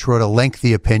 The judge wrote a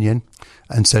lengthy opinion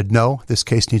and said, no, this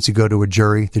case needs to go to a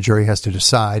jury. The jury has to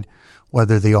decide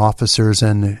whether the officers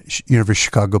and the University of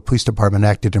Chicago Police Department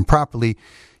acted improperly,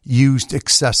 used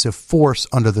excessive force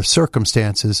under the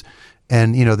circumstances.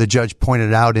 And, the judge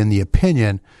pointed out in the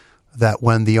opinion that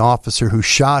when the officer who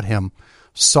shot him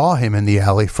saw him in the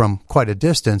alley from quite a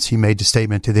distance, he made a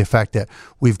statement to the effect that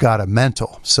we've got a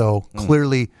mental. So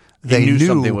clearly they knew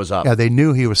something was up. Yeah, they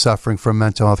knew he was suffering from a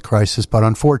mental health crisis, but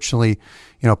unfortunately,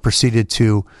 proceeded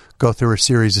to go through a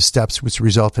series of steps which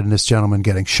resulted in this gentleman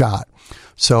getting shot.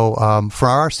 So from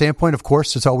our standpoint, of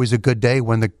course, it's always a good day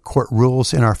when the court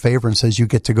rules in our favor and says you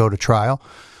get to go to trial.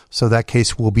 So that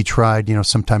case will be tried,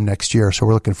 sometime next year. So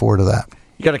we're looking forward to that.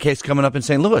 You got a case coming up in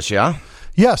St. Louis, yeah?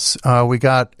 Yes, we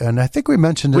got, and I think we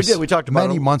mentioned this we talked about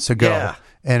many months ago. Yeah.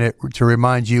 And to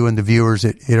remind you and the viewers,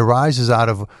 it arises out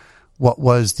of what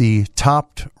was the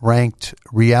top-ranked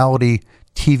reality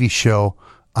TV show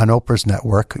on Oprah's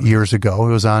network years ago.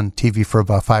 It was on TV for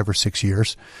about 5 or 6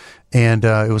 years. And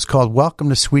it was called Welcome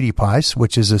to Sweetie Pies,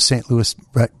 which is a St.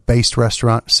 Louis-based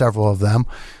restaurant, several of them,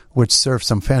 which serve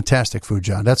some fantastic food,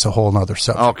 John. That's a whole other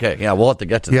subject. Okay, yeah, we'll have to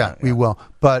get to that. Yeah, we will.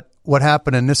 But what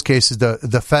happened in this case is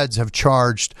the feds have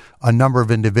charged a number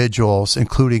of individuals,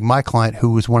 including my client,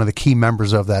 who was one of the key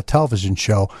members of that television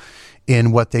show,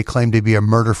 in what they claim to be a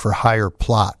murder-for-hire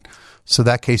plot. So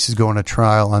that case is going to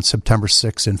trial on September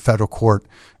 6th in federal court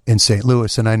in St.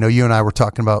 Louis. And I know you and I were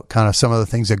talking about kind of some of the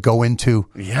things that go into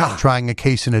trying a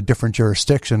case in a different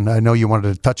jurisdiction. I know you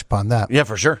wanted to touch upon that. Yeah,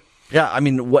 for sure. Yeah, I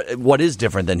mean, what is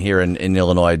different than here in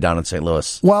Illinois, down in St.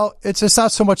 Louis? Well, it's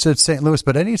not so much that it's St. Louis,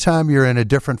 but anytime you're in a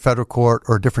different federal court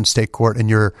or a different state court and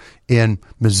you're in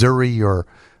Missouri or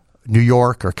New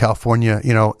York or California,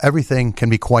 everything can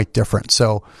be quite different.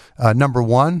 So, number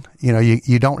one,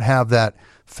 you don't have that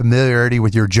familiarity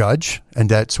with your judge and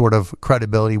that sort of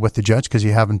credibility with the judge because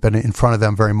you haven't been in front of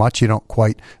them very much. You don't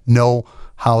quite know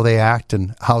how they act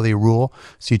and how they rule.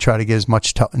 So you try to get as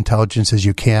much intelligence as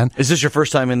you can. Is this your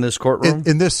first time in this courtroom?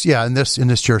 In this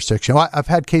jurisdiction. Well, I've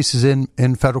had cases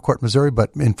in federal court, Missouri,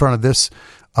 but in front of this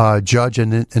judge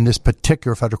and in this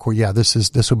particular federal court,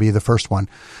 this will be the first one.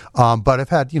 But I've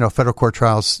had, federal court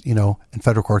trials, and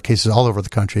federal court cases all over the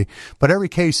country, but every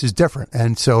case is different.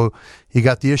 And so you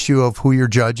got the issue of who your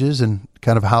judge is and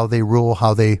kind of how they rule,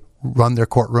 how they run their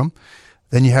courtroom.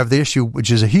 Then you have the issue, which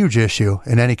is a huge issue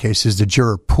in any case, is the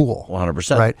juror pool.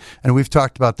 100%. Right? And we've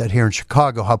talked about that here in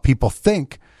Chicago, how people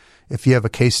think if you have a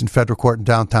case in federal court in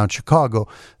downtown Chicago,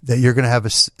 that you're going to have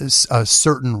a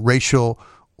certain racial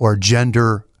or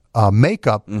gender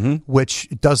makeup, which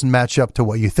doesn't match up to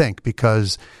what you think,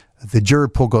 because the jury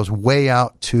pool goes way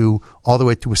out all the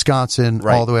way to Wisconsin,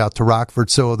 all the way out to Rockford.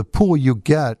 So the pool you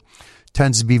get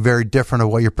tends to be very different of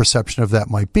what your perception of that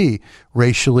might be,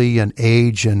 racially and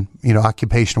age and,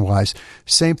 occupation wise.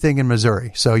 Same thing in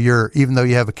Missouri. So even though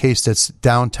you have a case that's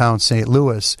downtown St.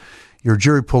 Louis, your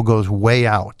jury pool goes way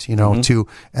out, to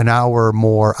an hour or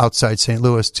more outside St.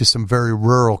 Louis to some very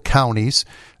rural counties.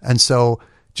 And so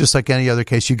just like any other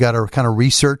case, you got to kind of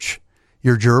research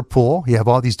your juror pool. You have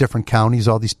all these different counties,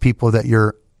 all these people that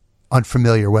you're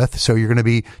unfamiliar with. So you're going to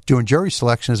be doing jury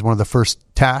selection as one of the first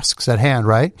tasks at hand,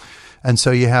 right? And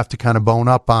so you have to kind of bone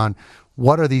up on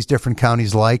what are these different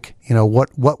counties like?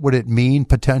 What would it mean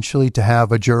potentially to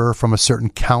have a juror from a certain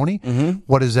county?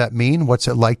 What does that mean? What's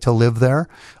it like to live there?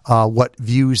 What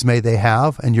views may they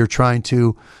have? And you're trying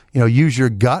to, use your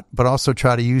gut, but also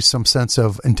try to use some sense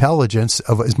of intelligence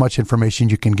of as much information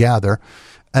you can gather.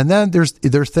 And then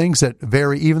there's things that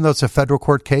vary, even though it's a federal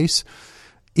court case,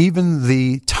 even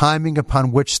the timing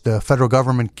upon which the federal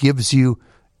government gives you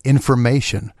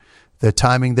information, the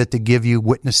timing that they give you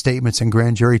witness statements and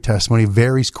grand jury testimony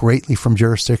varies greatly from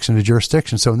jurisdiction to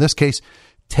jurisdiction. So in this case,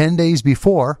 10 days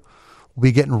before, we'll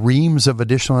be getting reams of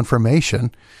additional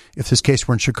information. If this case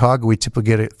were in Chicago, we typically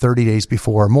get it 30 days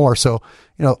before or more. So,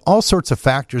 all sorts of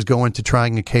factors go into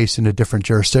trying a case in a different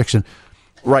jurisdiction.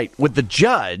 Right. With the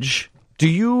judge, do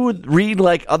you read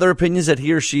like other opinions that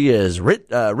he or she has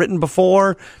written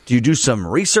before? Do you do some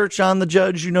research on the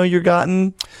judge you're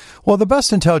gotten? Well, the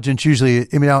best intelligence usually,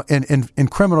 in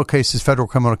criminal cases, federal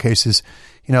criminal cases,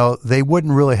 they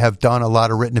wouldn't really have done a lot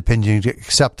of written opinions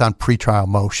except on pretrial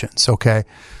motions. Okay.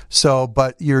 So,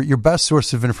 but your best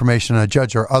source of information on a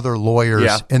judge are other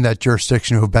lawyers in that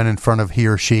jurisdiction who've been in front of he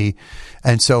or she.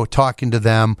 And so talking to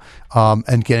them,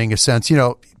 and getting a sense,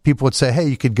 people would say, hey,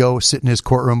 you could go sit in his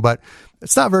courtroom, but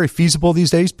it's not very feasible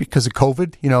these days because of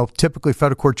COVID. Typically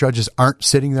federal court judges aren't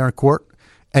sitting there in court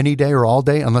any day or all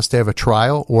day unless they have a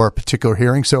trial or a particular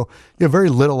hearing. So you have very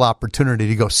little opportunity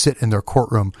to go sit in their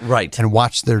courtroom and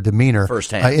watch their demeanor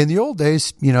firsthand. In the old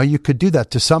days, you could do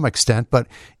that to some extent, but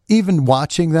even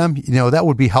watching them, that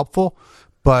would be helpful.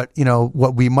 But, what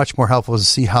would be much more helpful is to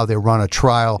see how they run a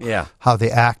trial, how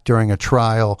they act during a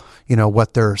trial,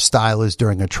 what their style is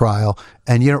during a trial.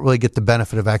 And you don't really get the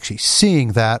benefit of actually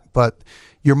seeing that, but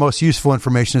your most useful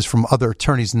information is from other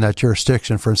attorneys in that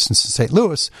jurisdiction, for instance, in St.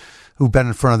 Louis, who've been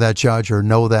in front of that judge or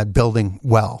know that building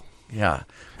well. Yeah.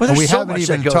 But there's so much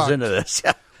that goes into this.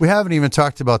 We haven't even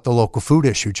talked about the local food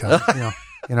issue, John.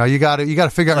 You got to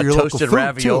figure out your local food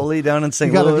ravioli too. Down in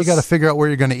St. Louis. You got to figure out where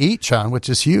you're going to eat, John, which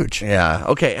is huge. Yeah.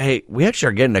 Okay. Hey, we actually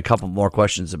are getting a couple more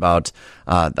questions about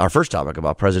our first topic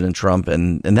about President Trump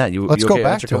and that. Let's go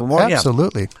back to it. More?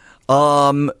 Absolutely.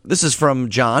 This is from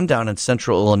John down in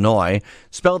Central Illinois,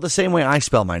 spelled the same way I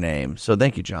spell my name. So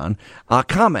thank you, John.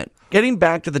 Comment. Getting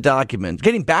back the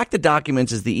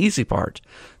documents is the easy part.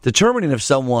 Determining if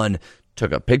someone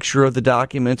took a picture of the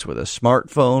documents with a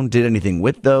smartphone, did anything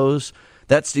with those,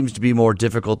 that seems to be more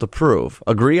difficult to prove.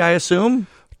 Agree, I assume?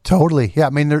 Totally. Yeah. I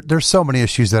mean, there's so many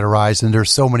issues that arise and there's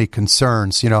so many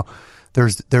concerns.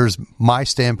 There's my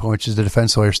standpoint, which is the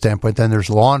defense lawyer standpoint. Then there's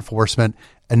law enforcement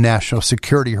and national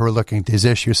security who are looking at these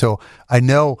issues. So I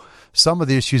know some of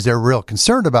the issues they're real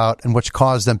concerned about and which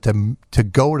caused them to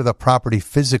go to the property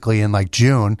physically in like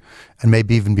June and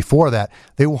maybe even before that.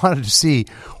 They wanted to see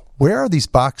where are these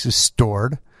boxes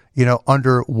stored,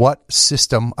 under what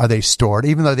system are they stored,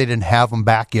 even though they didn't have them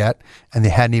back yet and they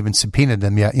hadn't even subpoenaed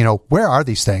them yet. Where are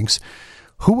these things?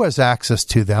 Who has access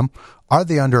to them? Are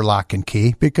they under lock and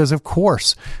key? Because, of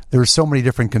course, there are so many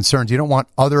different concerns. You don't want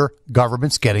other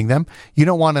governments getting them. You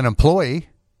don't want an employee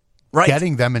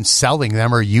getting them and selling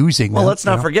them or using them. Well, let's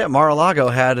not forget Mar-a-Lago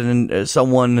had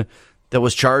someone that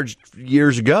was charged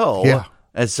years ago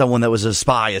as someone that was a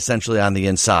spy essentially on the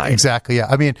inside. Exactly, yeah.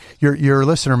 I mean, your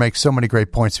listener makes so many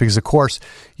great points because, of course,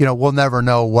 we'll never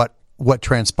know what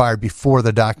transpired before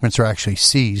the documents are actually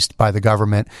seized by the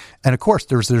government. And of course,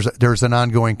 there's an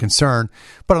ongoing concern.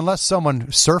 But unless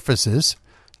someone surfaces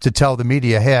to tell the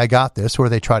media, hey, I got this, or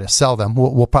they try to sell them,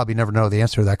 we'll probably never know the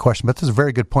answer to that question. But this is a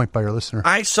very good point by your listener.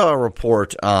 I saw a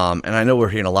report, and I know we're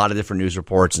hearing a lot of different news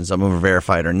reports, and some of them are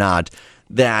verified or not,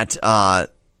 that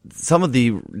some of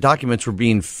the documents were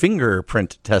being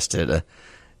fingerprint tested.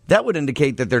 That would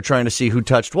indicate that they're trying to see who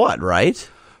touched what, right?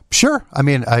 Sure. I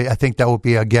mean, I think that would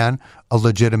be, again, a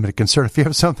legitimate concern. If you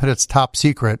have something that's top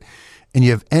secret and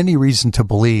you have any reason to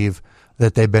believe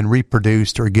that they've been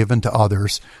reproduced or given to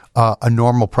others, a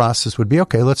normal process would be,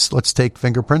 okay, let's take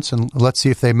fingerprints and let's see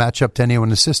if they match up to anyone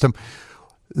in the system.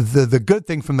 The good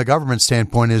thing from the government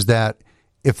standpoint is that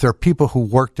if there are people who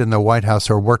worked in the White House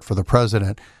or worked for the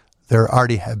president, they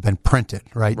already have been printed,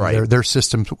 right? Their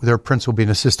systems, their prints will be in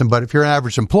the system. But if you're an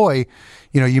average employee,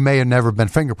 you may have never been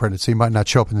fingerprinted, so you might not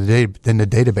show up in the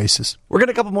databases. We're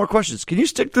getting a couple more questions. Can you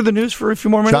stick through the news for a few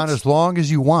more minutes? John, as long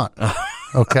as you want.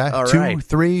 Okay. All 2, right.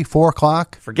 3, 4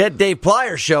 o'clock. Forget Dave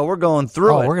Plyer show. We're going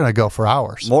through it. We're going to go for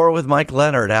hours. More with Mike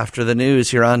Leonard after the news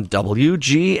here on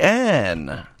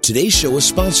WGN. Today's show is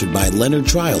sponsored by Leonard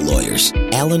Trial Lawyers,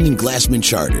 Allen and Glassman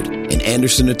Chartered, and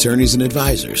Anderson Attorneys and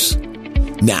Advisors.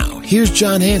 Now, here's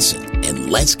John Hanson,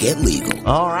 and let's get legal.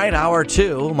 All right, hour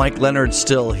 2. Mike Leonard's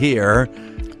still here.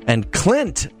 And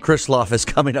Clint Krisloff is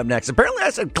coming up next. Apparently I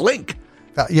said Clink.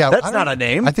 That's not a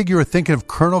name. I think you were thinking of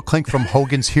Colonel Klink from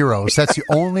Hogan's Heroes. That's the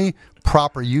only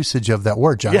proper usage of that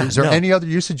word, John. Is there any other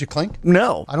usage of Klink?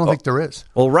 No. I don't think there is.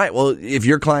 Well, right. Well, if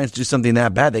your clients do something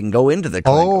that bad, they can go into the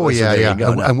Klink. Oh, yeah.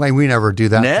 And we never do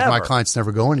that. Never. My clients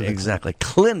never go into it. Exactly.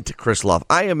 Clint Krisloff.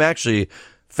 I am actually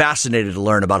fascinated to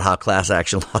learn about how class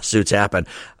action lawsuits happen.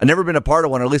 I've never been a part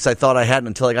of one, or at least I thought I hadn't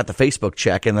until I got the Facebook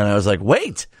check, and then I was like,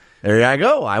 wait. There I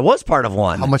go. I was part of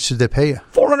one. How much did they pay you?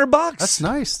 $400. That's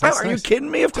nice. Are you kidding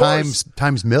me? Of course.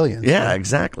 Times millions. Yeah,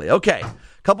 exactly. Okay.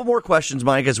 Couple more questions,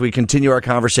 Mike, as we continue our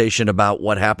conversation about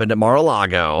what happened at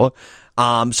Mar-a-Lago.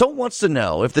 Someone wants to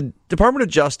know if the Department of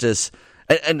Justice,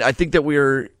 and I think that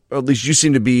or at least you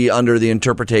seem to be under the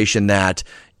interpretation that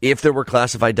if there were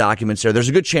classified documents there's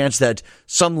a good chance that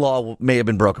some law may have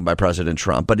been broken by President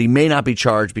Trump, but he may not be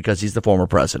charged because he's the former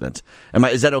president.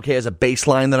 Is that okay as a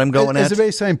baseline that I'm going at? As a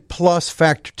baseline, plus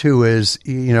factor 2 is,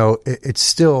 it's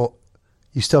still,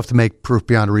 you still have to make proof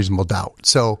beyond a reasonable doubt.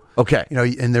 So, okay.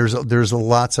 And there's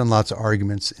lots and lots of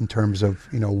arguments in terms of,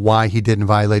 why he didn't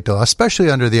violate the law, especially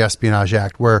under the Espionage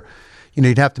Act, where,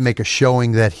 you'd have to make a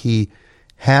showing that he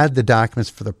had the documents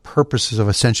for the purposes of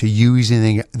essentially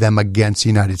using them against the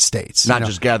United States. Not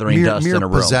just gathering dust in a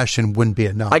room. Mere possession wouldn't be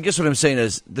enough. I guess what I'm saying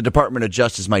is the Department of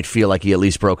Justice might feel like he at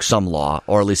least broke some law,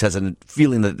 or at least has a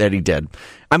feeling that he did.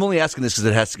 I'm only asking this because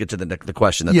it has to get to the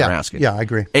question that they're asking. Yeah, I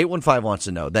agree. 815 wants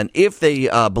to know, then, if they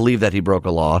believe that he broke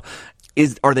a law,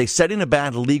 are they setting a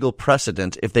bad legal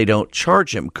precedent if they don't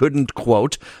charge him? Couldn't,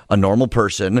 quote, a normal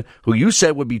person who you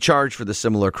said would be charged for the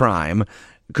similar crime,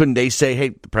 couldn't they say, hey,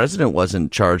 the president wasn't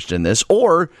charged in this?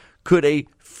 Or could a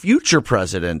future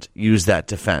president use that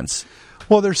defense?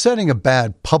 Well, they're setting a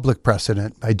bad public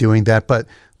precedent by doing that, but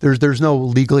there's no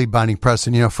legally binding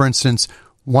precedent. For instance,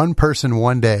 one person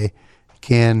one day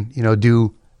can,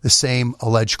 do the same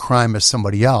alleged crime as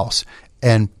somebody else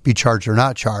and be charged or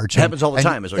not charged. It happens all the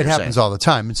time, is what you're saying. It happens all the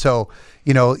time. And so,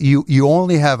 you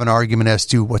only have an argument as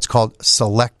to what's called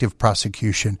selective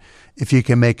prosecution if you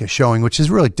can make a showing, which is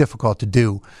really difficult to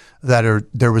do, that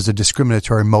there was a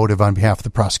discriminatory motive on behalf of the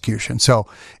prosecution. So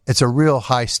it's a real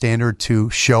high standard to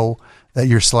show that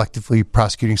you're selectively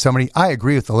prosecuting somebody. I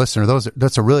agree with the listener.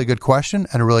 That's a really good question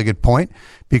and a really good point,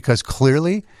 because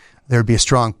clearly there'd be a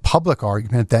strong public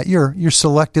argument that you're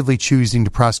selectively choosing to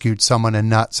prosecute someone and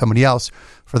not somebody else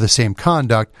for the same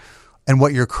conduct. And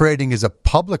what you're creating is a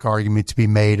public argument to be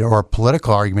made, or a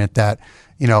political argument that,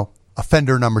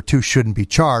 offender number 2 shouldn't be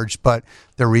charged. But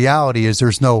the reality is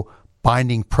there's no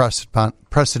binding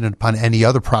precedent upon any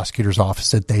other prosecutor's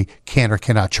office that they can or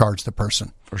cannot charge the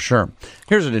person. For sure.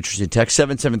 Here's an interesting text,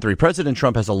 773. President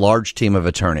Trump has a large team of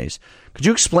attorneys. Could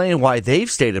you explain why they've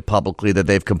stated publicly that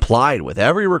they've complied with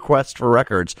every request for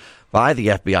records by the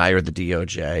FBI or the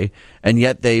DOJ, and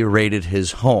yet they raided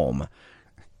his home?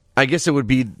 I guess it would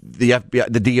be the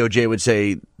FBI, the DOJ would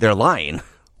say they're lying.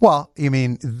 Well, you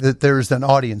mean there's an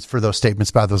audience for those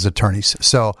statements by those attorneys.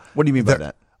 So what do you mean by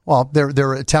that? Well,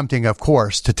 they're attempting, of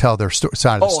course, to tell their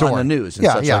side of the story. On the news and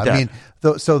such like that. I mean,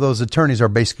 so those attorneys are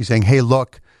basically saying, hey,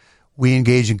 look, we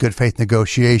engaged in good faith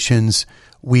negotiations.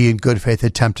 We in good faith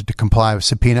attempted to comply with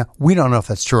subpoena. We don't know if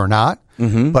that's true or not,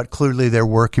 but clearly there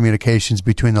were communications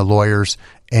between the lawyers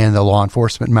and the law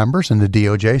enforcement members and the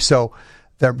DOJ. So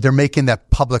they're making that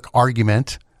public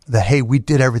argument that, hey, we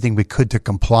did everything we could to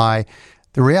comply.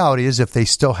 The reality is, if they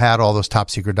still had all those top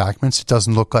secret documents, it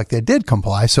doesn't look like they did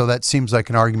comply. So that seems like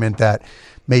an argument that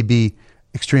may be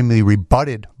extremely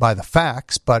rebutted by the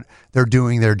facts, but they're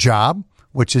doing their job,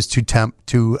 which is to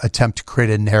attempt to create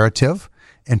a narrative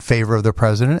in favor of the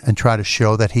president and try to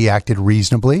show that he acted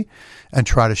reasonably, and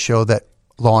try to show that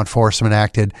law enforcement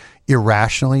acted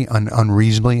irrationally,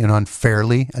 unreasonably, and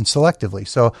unfairly, and selectively.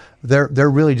 So they're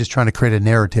really just trying to create a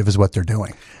narrative is what they're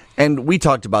doing. And we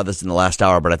talked about this in the last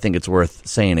hour, but I think it's worth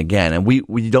saying again. And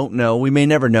we don't know, we may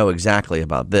never know exactly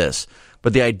about this,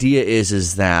 But the idea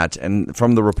is that, and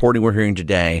from the reporting we're hearing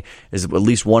today, is at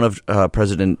least one of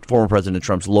former President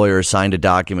Trump's lawyers signed a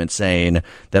document saying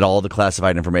that all the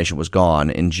classified information was gone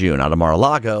in June out of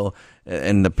Mar-a-Lago,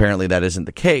 and apparently that isn't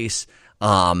the case.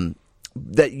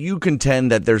 That you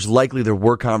contend that there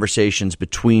were conversations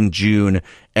between June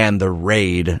and the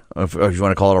raid, if you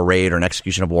want to call it a raid or an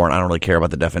execution of warrant, I don't really care about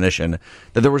the definition,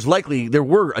 that there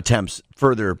were attempts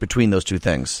further between those two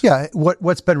things. Yeah,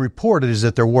 what's been reported is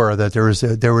that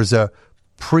there was a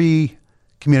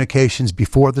pre-communications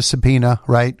before the subpoena,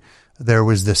 right? There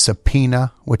was the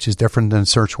subpoena, which is different than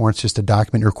search warrants, just a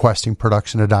document requesting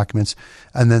production of documents.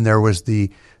 And then there was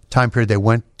the time period they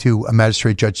went to a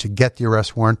magistrate judge to get the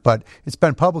arrest warrant. But it's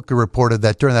been publicly reported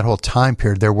that during that whole time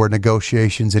period, there were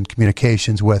negotiations and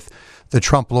communications with the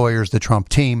Trump lawyers, the Trump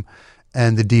team,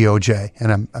 and the DOJ.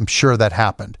 And I'm sure that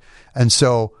happened. And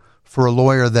so for a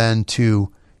lawyer then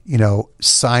to,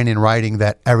 sign in writing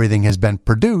that everything has been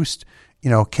produced,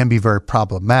 can be very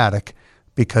problematic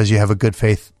because you have a good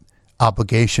faith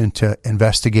obligation to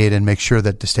investigate and make sure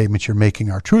that the statements you're making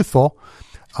are truthful.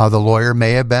 The lawyer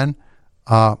may have been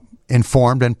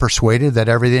informed and persuaded that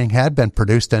everything had been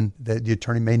produced, and that the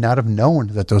attorney may not have known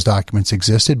that those documents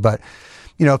existed. But,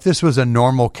 if this was a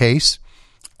normal case,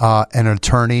 an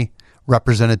attorney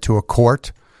represented to a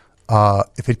court,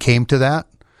 if it came to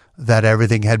that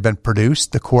everything had been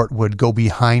produced, the court would go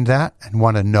behind that and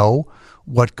want to know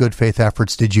what good faith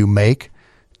efforts did you make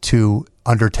to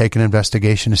undertake an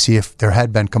investigation to see if there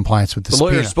had been compliance with the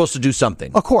subpoena. The lawyer is supposed to do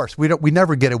something. Of course, we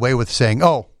never get away with saying,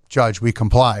 "Oh, Judge, we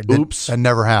complied." Oops. That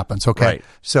never happens. Okay. Right.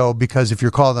 So because if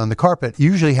you're called on the carpet, it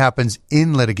usually happens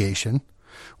in litigation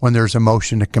when there's a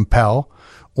motion to compel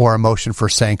or a motion for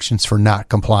sanctions for not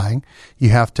complying. You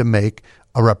have to make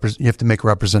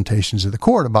representations to the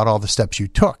court about all the steps you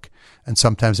took. And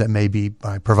sometimes that may be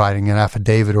by providing an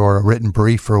affidavit or a written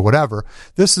brief or whatever.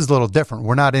 This is a little different.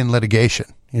 We're not in litigation.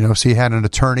 So you had an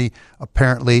attorney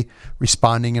apparently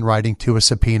responding in writing to a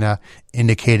subpoena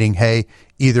indicating, hey,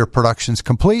 either production's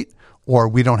complete or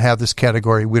we don't have this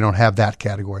category, we don't have that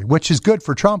category, which is good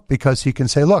for Trump because he can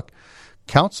say, look,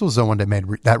 counsel's the one that made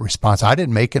that response. I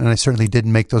didn't make it, and I certainly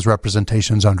didn't make those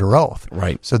representations under oath.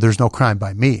 Right. So there's no crime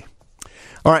by me.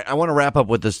 All right, I want to wrap up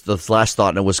with this last thought,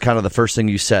 and it was kind of the first thing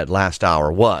you said last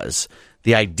hour, was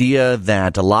the idea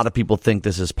that a lot of people think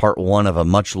this is part one of a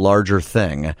much larger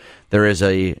thing. There is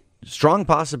a strong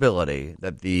possibility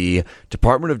that the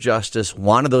Department of Justice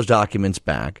wanted those documents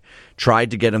back,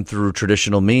 tried to get them through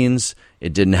traditional means.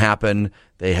 It didn't happen.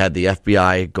 They had the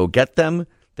FBI go get them.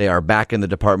 They are back in the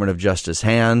Department of Justice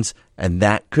hands, and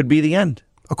that could be the end.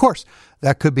 Of course,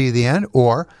 that could be the end,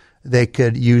 or they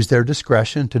could use their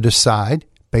discretion to decide,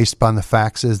 based upon the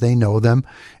facts as they know them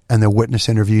and the witness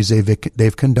interviews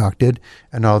they've conducted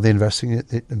and all the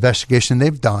investigation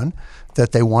they've done,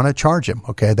 that they want to charge him.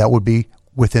 Okay, that would be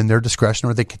within their discretion,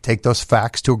 or they could take those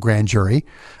facts to a grand jury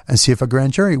and see if a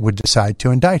grand jury would decide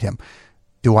to indict him.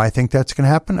 Do I think that's going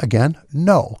to happen? Again,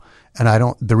 no.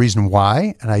 And the reason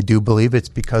why, and I do believe it's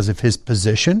because of his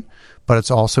position, but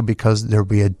it's also because there'll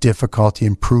be a difficulty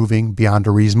in proving beyond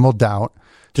a reasonable doubt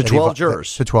to 12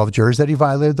 jurors. To 12 jurors that he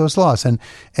violated those laws. And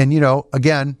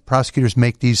again, prosecutors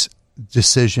make these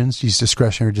decisions, these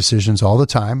discretionary decisions all the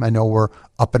time. I know we're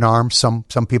up in arms. Some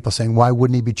people saying, why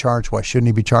wouldn't he be charged? Why shouldn't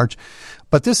he be charged?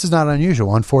 But this is not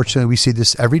unusual. Unfortunately, we see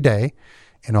this every day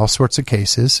in all sorts of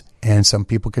cases, and some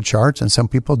people get charged and some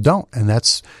people don't. And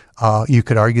that's, you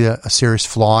could argue, a serious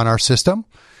flaw in our system,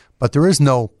 but there is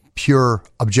no pure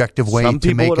objective way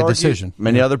to make a decision.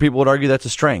 Many other people would argue that's a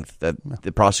strength, that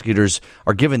the prosecutors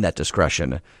are given that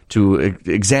discretion to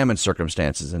examine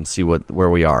circumstances and see where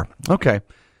we are. Okay.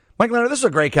 Mike Leonard, this is a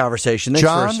great conversation. Thanks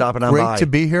for stopping on by. Great to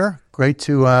be here. Great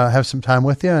to have some time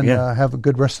with you, and have a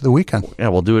good rest of the weekend. Yeah,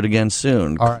 we'll do it again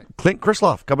soon. All right. Clint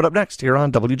Krisloff coming up next here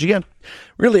on WGN.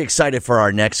 Really excited for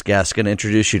our next guest. Going to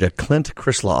introduce you to Clint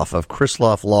Krisloff of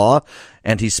Krisloff Law,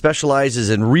 and he specializes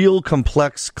in real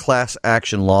complex class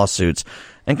action lawsuits.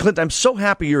 And Clint, I'm so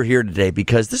happy you're here today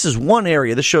because this is one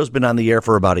area, this show's been on the air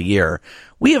for about a year.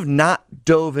 We have not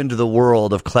dove into the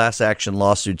world of class action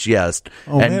lawsuits yet.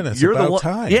 Oh, and man, it's about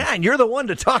time. Yeah, and you're the one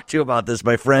to talk to about this,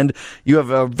 my friend. You have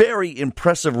a very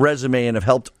impressive resume and have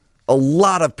helped a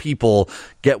lot of people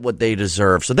get what they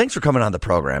deserve. So thanks for coming on the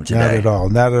program today.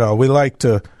 Not at all. We like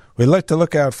to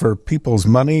look out for people's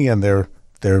money and their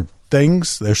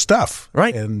things, their stuff.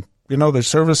 Right. And their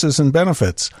services and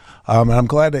benefits. And I'm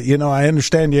glad that, I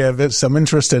understand you have some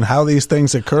interest in how these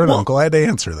things occur, and I'm glad to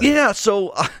answer that. Yeah,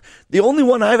 so the only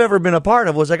one I've ever been a part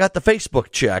of was I got the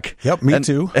Facebook check. Yep, me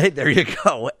too. Hey, there you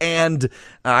go. And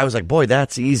I was like, boy,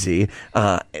 that's easy.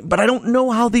 But I don't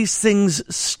know how these things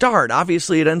start.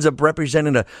 Obviously, it ends up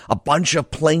representing a bunch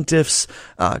of plaintiffs.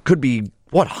 Could be,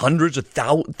 hundreds of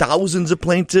thousands of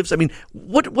plaintiffs? I mean,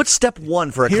 what's step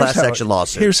one for a class action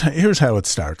lawsuit? Here's how it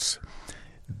starts.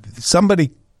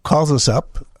 Somebody calls us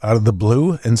up out of the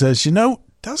blue and says,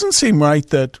 doesn't seem right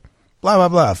that blah, blah,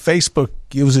 blah. Facebook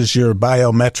uses your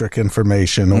biometric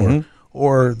information,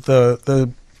 or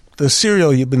the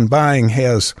cereal you've been buying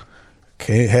had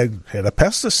a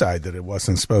pesticide that it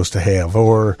wasn't supposed to have,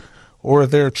 or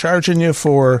they're charging you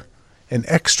for an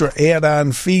extra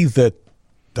add-on fee that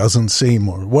doesn't seem,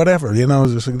 or whatever.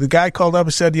 The guy called up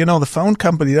and said, the phone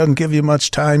company doesn't give you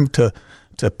much time to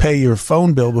pay your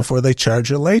phone bill before they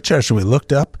charge you a late charge. And we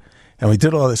looked up and we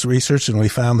did all this research, and we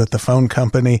found that the phone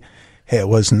company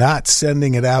was not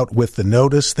sending it out with the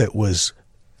notice that was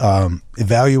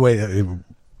evaluated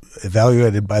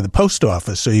by the post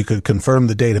office, so you could confirm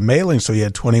the date of mailing, so you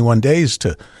had 21 days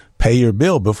to pay your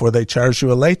bill before they charged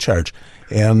you a late charge.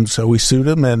 And so we sued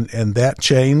them, and that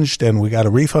changed, and we got a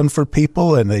refund for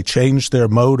people, and they changed their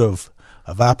mode of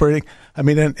operating. I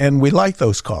mean, and we like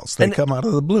those calls. They come out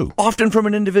of the blue. Often from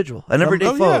an individual, an everyday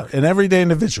folk. Yeah, an everyday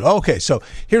individual. Okay, so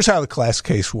here's how the class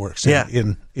case works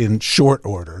in short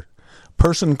order.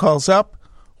 Person calls up,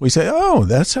 we say, oh,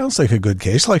 that sounds like a good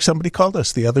case. Like somebody called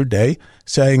us the other day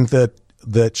saying that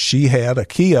she had a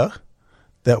Kia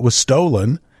that was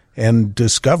stolen, and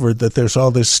discovered that there's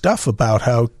all this stuff about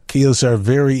how Kias are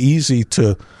very easy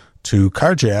to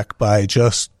carjack by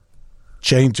just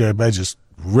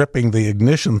ripping the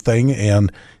ignition thing, and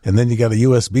then you got a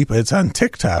USB, but it's on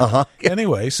TikTok.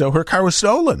 Anyway, so her car was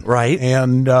stolen. Right.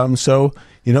 And so,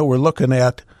 we're looking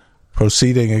at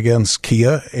proceeding against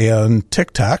Kia and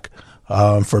TikTok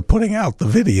for putting out the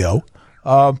video.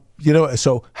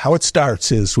 So how it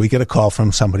starts is we get a call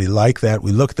from somebody like that.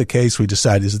 We look at the case. We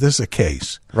decide, is this a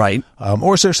case? Right.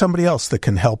 Or is there somebody else that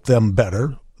can help them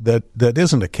better that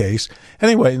isn't a case?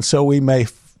 Anyway, and so we may,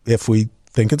 if we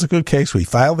think it's a good case, we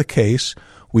file the case.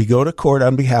 We go to court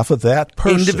on behalf of that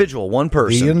person. Individual, one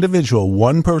person. The individual,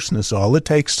 one person is all it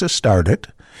takes to start it.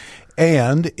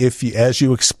 And as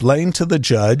you explain to the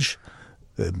judge,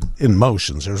 in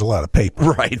motions, there's a lot of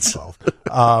paper involved.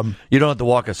 You don't have to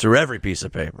walk us through every piece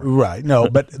of paper. Right. No,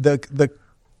 but the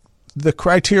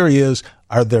criteria is,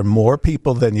 are there more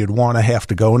people than you'd want to have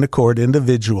to go into court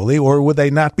individually, or would they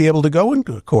not be able to go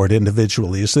into court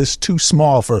individually? Is this too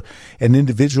small for an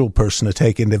individual person to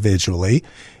take individually?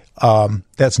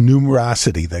 That's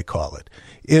numerosity, they call it.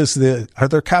 Are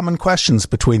there common questions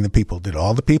between the people? Did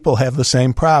all the people have the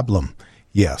same problem?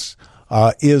 Yes.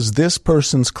 Is this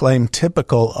person's claim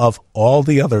typical of all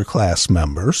the other class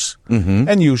members?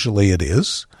 And usually it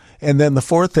is. And then the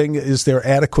fourth thing is there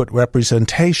adequate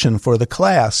representation for the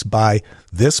class by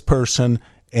this person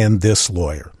and this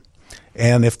lawyer.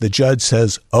 And if the judge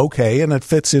says, okay, and it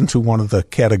fits into one of the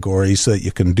categories that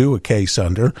you can do a case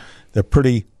under, they're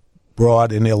pretty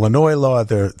broad in Illinois law.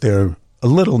 They're a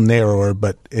little narrower,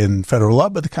 but in federal law.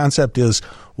 But the concept is,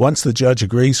 once the judge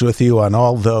agrees with you on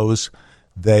all those,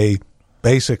 they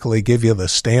basically give you the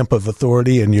stamp of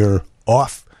authority, and you're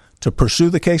off to pursue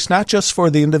the case, not just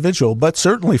for the individual, but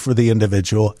certainly for the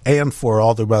individual and for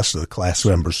all the rest of the class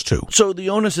members too. So the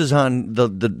onus is on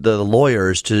the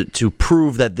lawyers to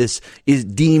prove that this is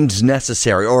deemed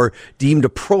necessary or deemed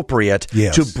appropriate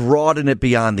to broaden it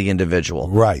beyond the individual.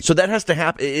 Right. So that has to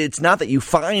happen. It's not that you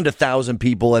find 1,000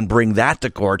 people and bring that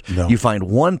to court. No. You find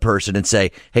one person and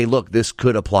say, hey, look, this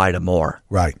could apply to more.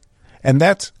 Right. And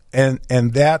that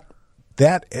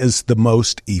is the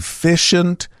most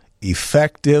efficient,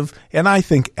 effective, and I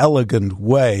think elegant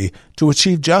way to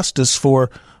achieve justice for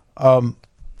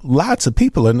lots of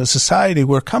people in a society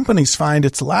where companies find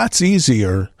it's lots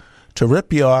easier to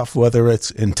rip you off, whether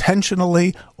it's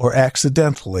intentionally or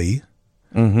accidentally,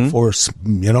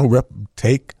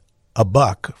 take a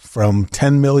buck from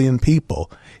 10 million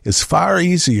people is far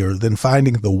easier than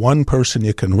finding the one person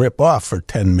you can rip off for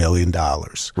 $10 million.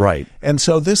 Right. And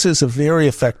so this is a very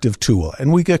effective tool.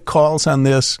 And we get calls on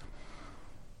this,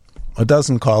 a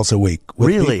dozen calls a week. With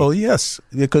really? People, yes,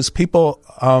 because people...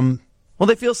 well,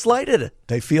 they feel slighted.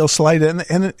 They feel slighted,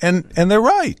 and they're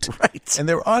right. Right. And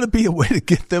there ought to be a way to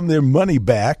get them their money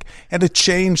back and to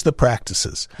change the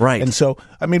practices. Right. And so,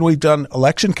 I mean, we've done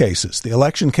election cases. The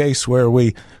election case where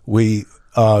we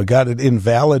got it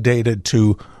invalidated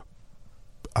to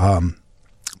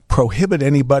prohibit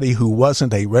anybody who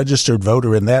wasn't a registered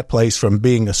voter in that place from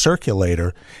being a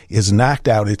circulator is knocked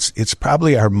out. It's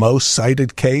probably our most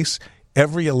cited case.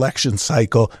 Every election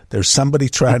cycle, there's somebody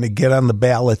trying to get on the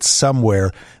ballot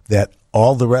somewhere that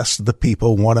all the rest of the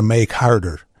people want to make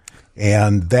harder.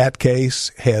 And that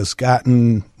case has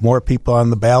gotten more people on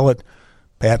the ballot.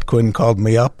 Pat Quinn called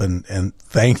me up and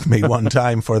thanked me one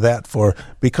time for that,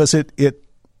 because it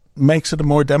makes it a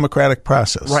more democratic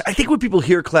process. Right. I think when people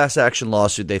hear class action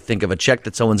lawsuit, they think of a check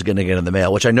that someone's going to get in the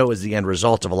mail, which I know is the end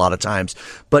result of a lot of times.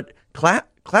 But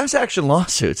class action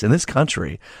lawsuits in this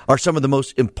country are some of the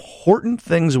most important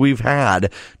things we've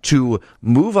had to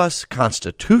move us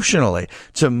constitutionally,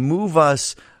 to move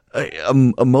us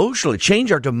emotionally,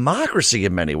 change our democracy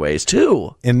in many ways,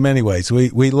 too. In many ways.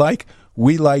 We like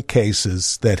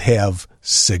cases that have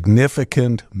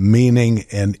significant meaning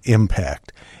and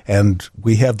impact. And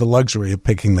we have the luxury of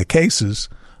picking the cases,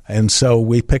 and so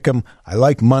we pick them. I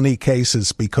like money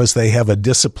cases because they have a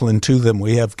discipline to them.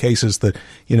 We have cases that,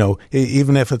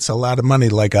 even if it's a lot of money,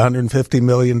 like $150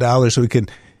 million,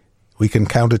 we can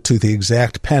count it to the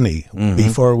exact penny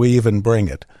before we even bring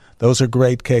it. Those are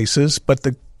great cases, but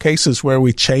the cases where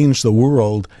we change the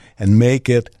world and make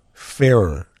it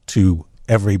fairer to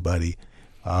everybody,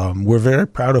 we're very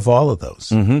proud of all of those.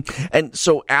 Mm-hmm. And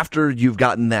so after you've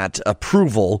gotten that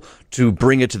approval to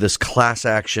bring it to this class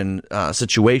action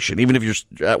situation, even if you're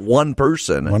one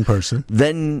person,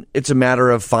 then it's a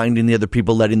matter of finding the other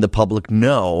people, letting the public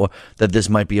know that this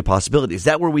might be a possibility. Is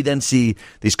that where we then see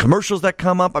these commercials that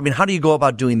come up? I mean, how do you go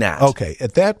about doing that? Okay.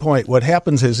 At that point, what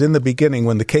happens is in the beginning,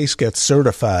 when the case gets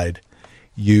certified,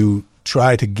 you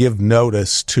try to give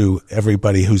notice to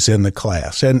everybody who's in the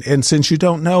class. And since you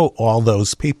don't know all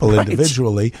those people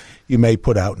individually, you may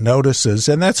put out notices,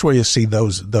 and that's where you see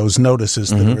those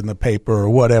notices that are in the paper or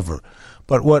whatever.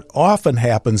 But what often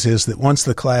happens is that once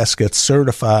the class gets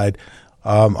certified,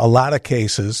 a lot of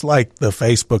cases, like the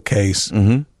Facebook case,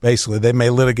 basically they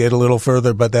may litigate a little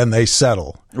further, but then they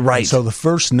settle. Right. And so the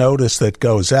first notice that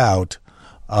goes out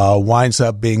winds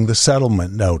up being the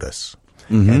settlement notice.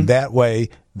 And that way,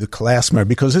 the class member,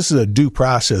 because this is a due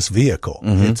process vehicle,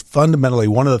 it's fundamentally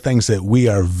one of the things that we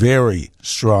are very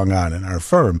strong on in our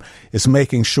firm is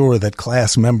making sure that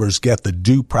class members get the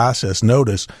due process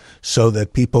notice so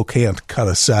that people can't cut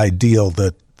a side deal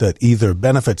that either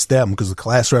benefits them, because the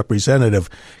class representative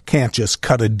can't just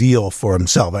cut a deal for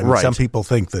himself. I mean, some people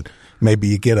think that maybe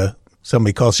you get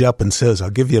somebody calls you up and says, I'll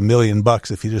give you $1 million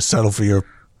if you just settle for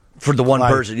the one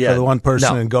person, for the one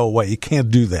person and go away. You can't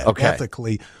do that. Okay.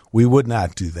 Ethically, we would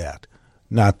not do that.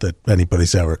 Not that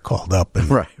anybody's ever called up and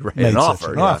made such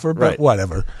an offer, but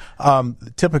whatever.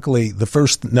 Typically, the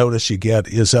first notice you get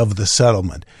is of the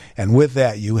settlement. And with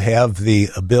that, you have the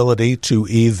ability to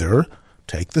either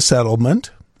take the settlement,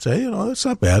 say, it's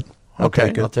not bad. I'll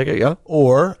take it, yeah.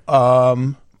 Or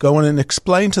go in and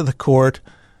explain to the court,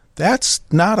 that's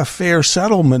not a fair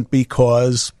settlement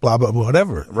because blah, blah,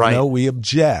 whatever. Right. We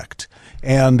object.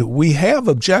 And we have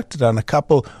objected on a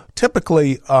couple.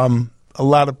 Typically, a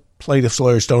lot of plaintiffs'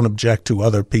 lawyers don't object to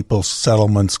other people's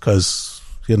settlements because,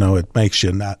 it makes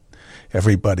you not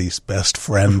everybody's best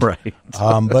friend. Right.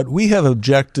 But we have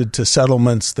objected to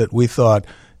settlements that we thought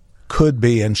could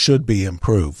be and should be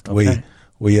improved. Okay.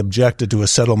 We objected to a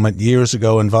settlement years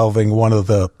ago involving one of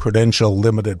the Prudential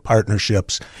limited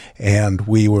partnerships, and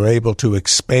we were able to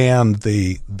expand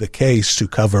the case to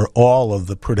cover all of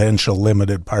the Prudential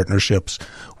limited partnerships,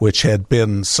 which had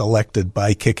been selected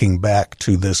by kicking back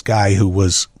to this guy who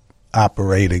was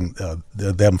operating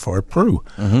them for Pru.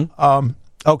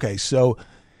 Okay, so...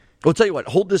 We'll tell you what,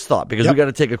 hold this thought because we got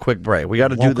to take a quick break. We got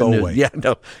to do the news. Away. Yeah,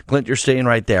 no, Clint, you're staying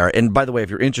right there. And by the way,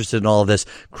 if you're interested in all of this,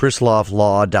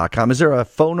 chrislofflaw.com. Is there a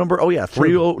phone number? Oh, yeah,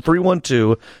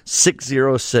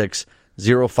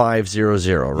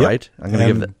 312-606-0500, right? I'm going to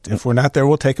give that. If we're not there,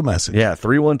 we'll take a message. Yeah,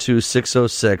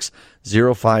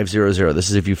 312-606-0500.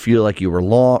 This is if you feel like you were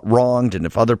wronged, and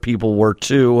if other people were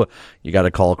too, you got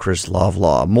to call Chris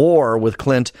Lofflaw. More with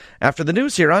Clint after the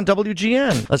news here on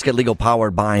WGN. Let's get legal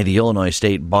powered by the Illinois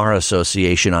State Bar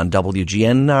Association on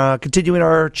WGN. Continuing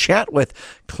our chat with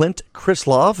Clint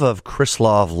Krislov of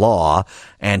Krislov Law.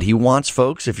 And he wants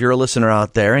folks, if you're a listener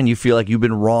out there and you feel like you've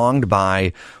been wronged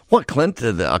by, what, Clint,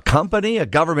 a company, a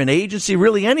government agency,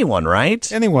 really anyone,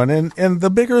 right? Anyone. And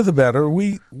the bigger the better.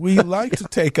 We like to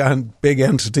take on big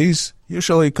entities,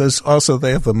 usually because also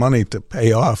they have the money to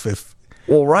pay off if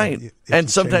Well, right. If And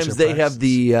you sometimes change their they have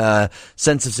the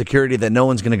sense of security that no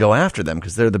one's going to go after them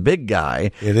because they're the big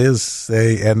guy. It is.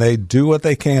 They do what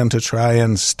they can to try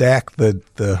and stack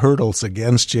the hurdles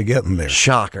against you getting there.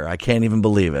 Shocker. I can't even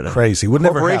believe it. Crazy. Would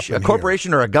never happen A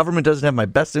corporation or a government doesn't have my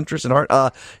best interest in heart.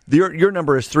 Your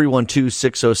number is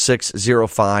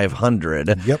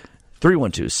 312-606-0500. Yep.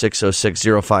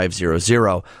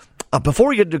 312-606-0500. Before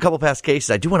we get into a couple past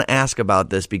cases, I do want to ask about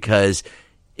this because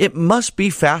it must be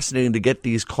fascinating to get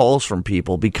these calls from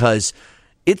people because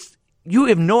you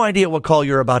have no idea what call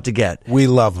you're about to get. We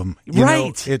love them.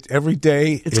 Right. Every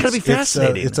day. It's going to be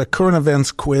fascinating. It's a current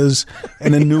events quiz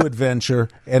and a new adventure,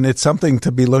 and it's something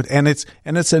to be looked. And it's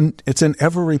an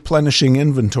ever replenishing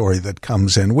inventory that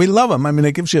comes in. We love them. I mean,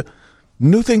 it gives you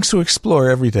new things to explore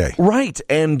every day. Right.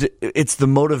 And it's the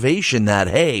motivation that,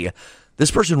 hey,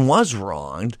 this person was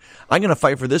wronged. I'm going to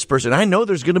fight for this person. I know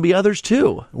there's going to be others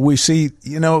too. We see,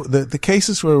 the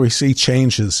cases where we see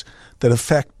changes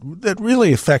that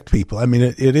really affect people. I mean,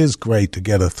 it is great to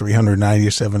get a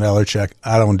 $397 check.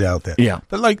 I don't doubt that. Yeah.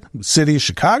 But like the city of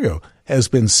Chicago has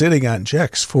been sitting on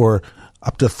checks for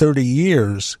up to 30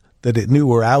 years that it knew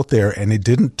were out there, and it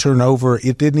didn't turn over.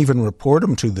 It didn't even report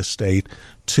them to the state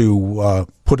to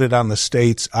put it on the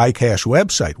state's iCash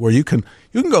website, where you can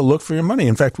go look for your money.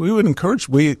 In fact, we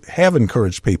have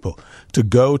encouraged people to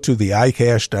go to the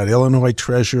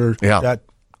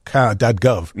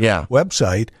iCash.illinoistreasurer.gov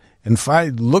website and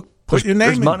put your name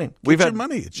There's in. money. We've had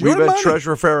money. We've had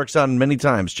Treasurer Farrick's on many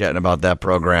times chatting about that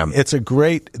program. That's a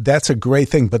great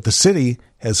thing. But the city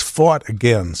has fought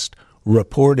against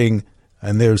reporting,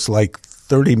 and there's like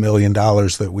 $30 million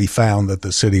that we found that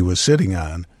the city was sitting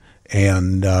on.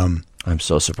 And I'm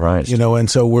so surprised. And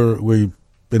so we've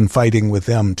been fighting with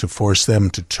them to force them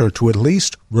to at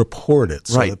least report it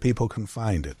so that people can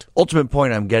find it. Ultimate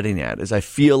point I'm getting at is I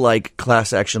feel like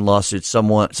class action lawsuits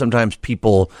sometimes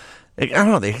people, I don't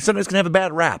know, they sometimes can have a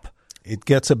bad rap. It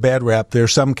gets a bad rap. There are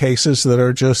some cases that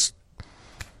are just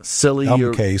silly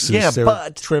cases. Yeah,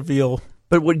 but trivial.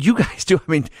 But what you guys do, I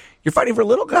mean, you're fighting for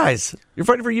little guys. You're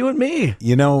fighting for you and me.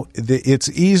 It's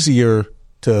easier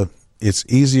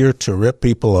to rip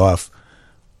people off,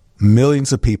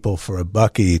 millions of people, for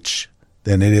 $1 each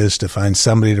than it is to find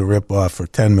somebody to rip off for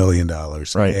 $10 million.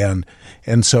 Right.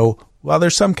 And so while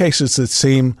there's some cases that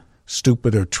seem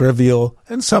stupid or trivial,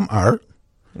 and some are,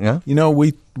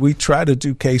 we try to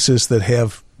do cases that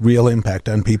have real impact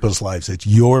on people's lives. It's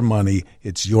your money.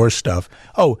 It's your stuff.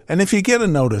 Oh, and if you get a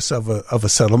notice of a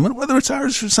settlement, whether it's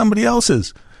ours or somebody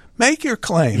else's, make your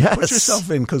claim. Yes. Put yourself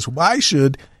in, because why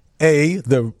should A,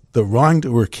 the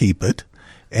wrongdoer keep it,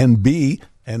 and B,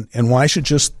 and why should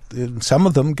just some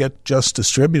of them get just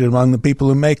distributed among the people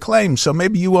who make claims? So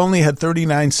maybe you only had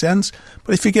 39 cents,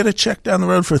 but if you get a check down the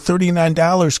road for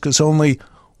 $39 because only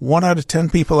 1 out of 10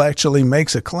 people actually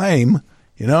makes a claim,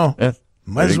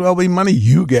 might as well be money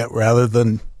you get rather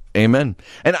than. Amen.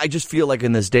 And I just feel like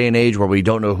in this day and age where we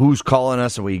don't know who's calling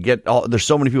us and there's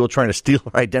so many people trying to steal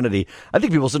our identity, I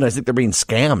think people sometimes think they're being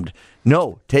scammed.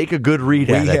 No, take a good read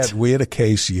at it. We had a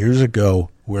case years ago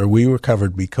where we were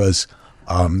covered because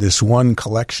this one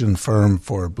collection firm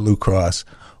for Blue Cross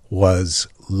was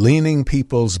leaning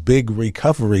people's big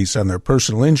recoveries on their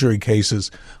personal injury cases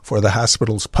for the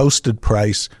hospital's posted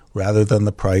price rather than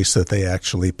the price that they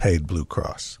actually paid Blue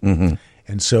Cross. Mm-hmm.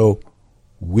 And so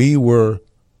we were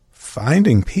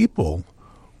finding people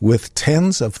with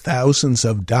tens of thousands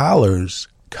of dollars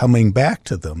coming back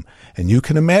to them. And you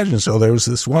can imagine, so there was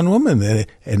this one woman that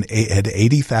had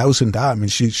 $80,000. I mean,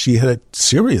 she had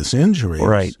serious injuries.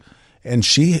 Right. And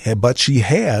she had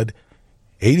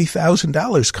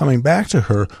 $80,000 coming back to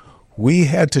her. We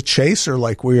had to chase her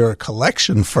like we are a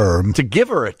collection firm. To give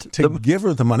her it. Give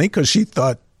her the money, because she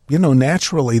thought,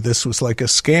 naturally this was like a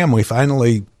scam. We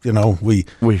finally, we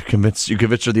convinced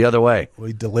her the other way.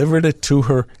 We delivered it to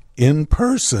her in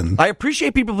person. I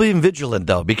appreciate people being vigilant,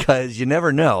 though, because you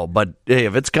never know. But hey,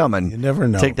 if it's coming, you never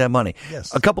know. Take that money.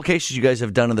 Yes. A couple cases you guys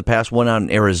have done in the past, one out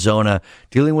in Arizona,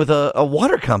 dealing with a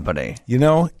water company.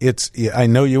 I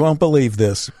know you won't believe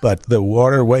this, but the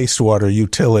wastewater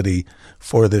utility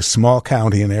for this small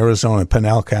county in Arizona,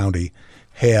 Pinal County,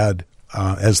 had,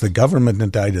 as the government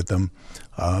indicted them,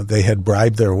 they had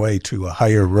bribed their way to a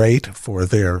higher rate for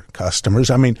their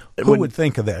customers. I mean, who would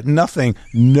think of that?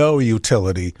 No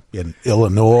utility in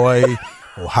Illinois,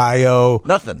 Ohio,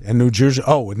 nothing, and New Jersey.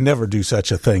 Would never do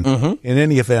such a thing. Mm-hmm. In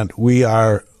any event,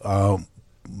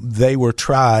 they were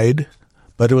tried,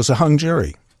 but it was a hung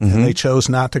jury. and they chose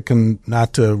not to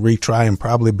retry him,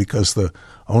 probably because the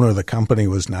owner of the company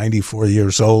was 94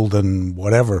 years old and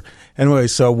whatever. Anyway,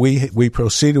 so we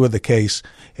proceeded with the case,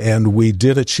 and we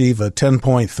did achieve a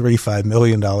 $10.35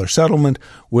 million settlement,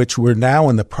 which we're now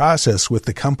in the process with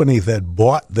the company that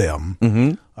bought them.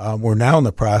 We're now in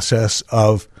the process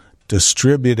of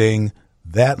distributing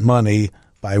that money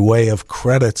by way of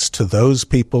credits to those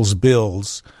people's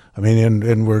bills. I mean,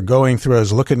 and we're going through, I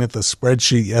was looking at the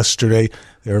spreadsheet yesterday,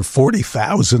 there are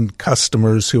 40,000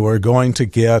 customers who are going to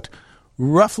get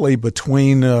roughly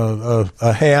between about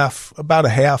a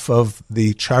half of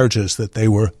the charges that they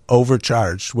were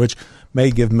overcharged, which may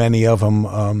give many of them,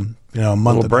 a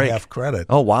month and a half credit.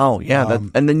 Oh, wow. Yeah.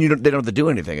 And then they don't have to do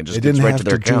anything. It just gets right to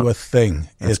their account. They didn't have to do a thing.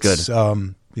 That's good.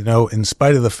 In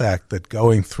spite of the fact that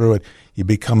going through it, you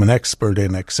become an expert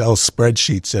in Excel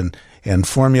spreadsheets and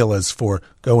formulas for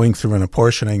going through and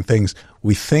apportioning things,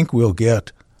 we think we'll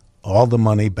get all the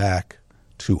money back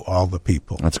to all the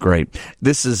people. That's great.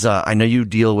 This is, I know you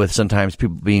deal with sometimes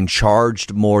people being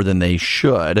charged more than they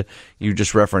should. You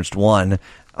just referenced one.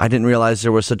 I didn't realize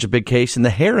there was such a big case in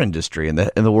the hair industry, in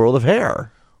the world of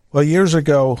hair. Well, years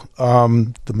ago,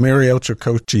 the Mariucci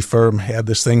Cochi firm had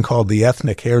this thing called the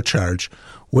ethnic hair charge,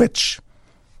 which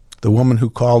the woman who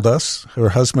called us, her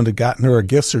husband had gotten her a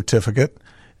gift certificate,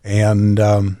 and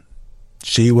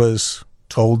she was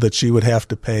told that she would have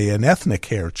to pay an ethnic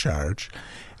hair charge.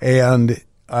 And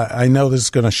I know this is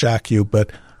going to shock you,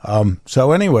 but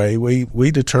so anyway,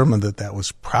 we determined that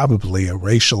was probably a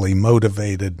racially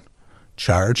motivated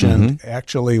charge. And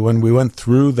actually, when we went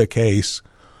through the case,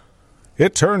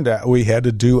 it turned out we had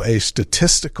to do a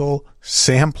statistical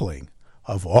sampling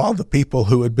of all the people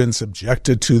who had been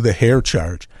subjected to the hair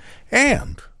charge.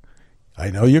 And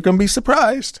I know you're going to be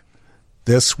surprised.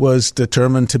 This was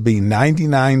determined to be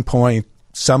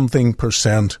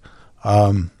 99-point-something%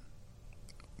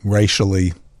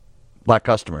 racially black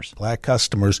customers.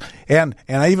 And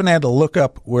I even had to look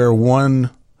up where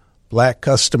one black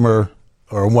customer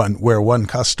where one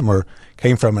customer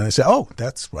came from, and I said, oh,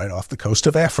 that's right off the coast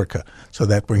of Africa. So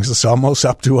that brings us almost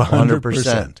up to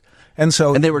 100%. And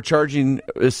they were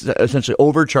essentially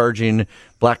overcharging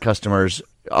black customers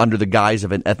under the guise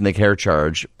of an ethnic hair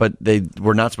charge, but they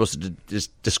were not supposed to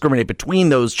discriminate between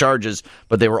those charges,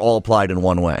 but they were all applied in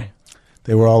one way.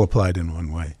 They were all applied in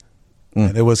one way.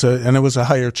 And it was a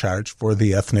higher charge for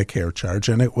the ethnic hair charge,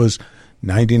 and it was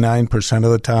 99%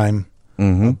 of the time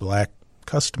a black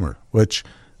customer, which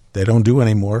they don't do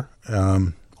anymore,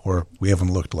 or we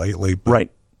haven't looked lately. But,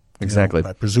 right, exactly.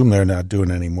 I presume they're not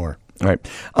doing anymore. Right.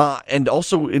 And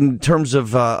also in terms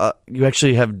of you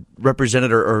actually have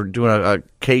represented or doing a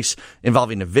case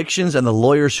involving evictions and the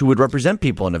lawyers who would represent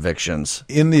people in evictions.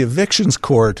 In the evictions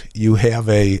court, you have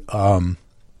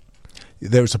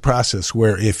there's a process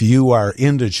where if you are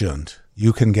indigent,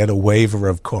 you can get a waiver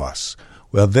of costs.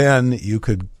 Well, then you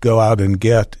could go out and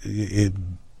get it.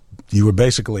 You were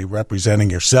basically representing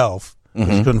yourself. You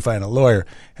couldn't find a lawyer.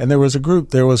 And there was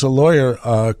a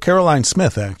lawyer, Caroline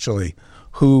Smith, actually,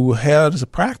 who had a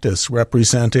practice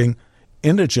representing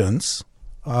indigents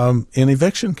in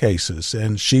eviction cases.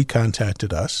 And she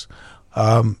contacted us.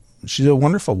 She's a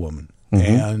wonderful woman.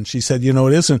 And she said, it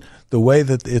isn't the way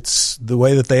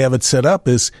that they have it set up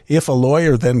is if a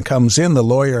lawyer then comes in, the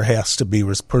lawyer has to be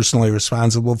personally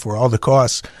responsible for all the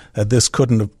costs that this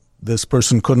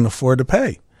person couldn't afford to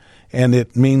pay. And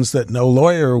it means that no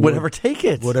lawyer would ever take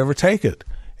it.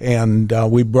 And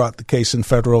we brought the case in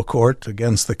federal court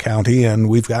against the county, and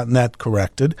we've gotten that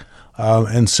corrected.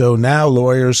 And so now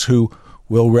lawyers who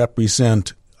will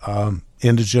represent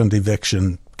indigent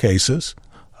eviction cases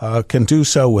can do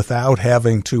so without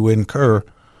having to incur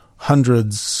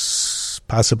hundreds,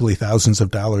 possibly thousands of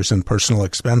dollars in personal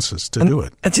expenses to do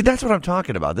it. And see, that's what I'm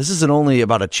talking about. This isn't only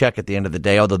about a check at the end of the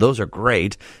day, although those are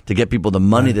great to get people the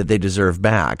money that they deserve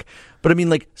back. But I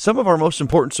mean, like, some of our most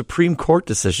important Supreme Court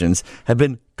decisions have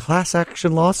been class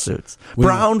action lawsuits.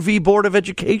 Brown v. Board of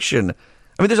Education.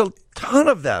 I mean, there's a ton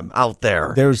of them out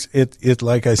there.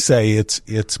 Like I say,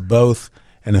 it's both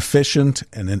an efficient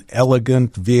and an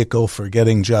elegant vehicle for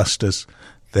getting justice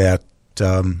that,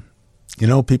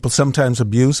 people sometimes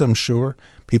abuse, I'm sure.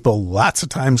 People lots of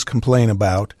times complain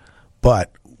about,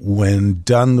 but when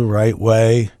done the right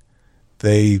way,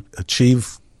 they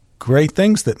achieve great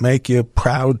things that make you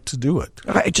proud to do it.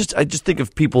 I just think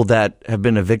of people that have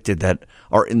been evicted that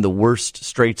are in the worst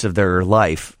straits of their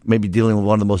life, maybe dealing with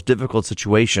one of the most difficult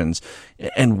situations.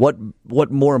 And what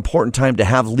more important time to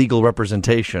have legal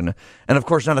representation? And of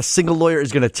course, not a single lawyer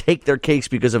is going to take their case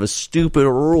because of a stupid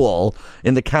rule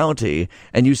in the county.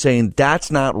 And you saying that's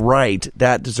not right,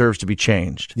 that deserves to be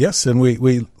changed. Yes, and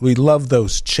we love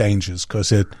those changes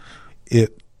because it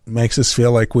makes us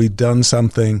feel like we've done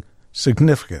something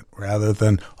significant rather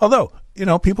than, although,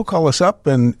 people call us up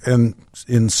and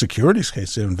in securities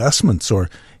case, investments, or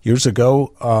years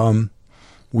ago,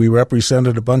 we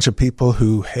represented a bunch of people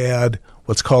who had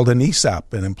what's called an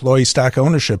ESOP, an employee stock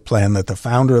ownership plan that the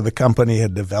founder of the company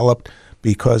had developed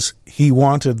because he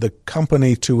wanted the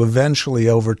company to eventually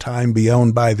over time be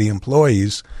owned by the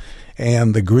employees.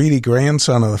 And the greedy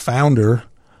grandson of the founder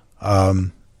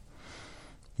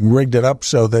rigged it up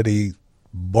so that he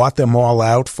bought them all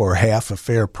out for half a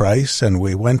fair price, and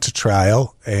we went to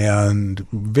trial. And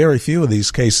very few of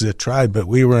these cases had tried, but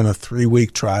we were in a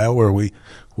 3-week trial where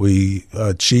we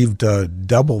achieved a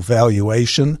double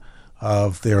valuation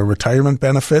of their retirement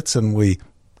benefits, and we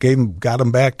got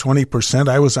them back 20%.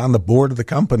 I was on the board of the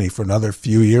company for another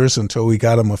few years until we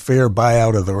got them a fair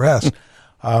buyout of the rest.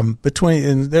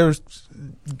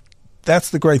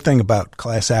 That's the great thing about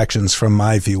class actions from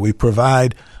my view. We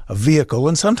provide a vehicle,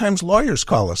 and sometimes lawyers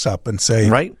call us up and say,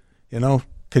 right,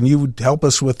 can you help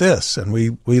us with this? And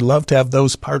we love to have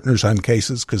those partners on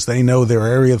cases because they know their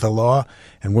area of the law,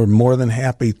 and we're more than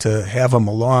happy to have them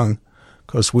along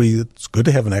because it's good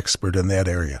to have an expert in that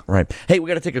area. Right. Hey, we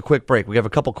got to take a quick break. We have a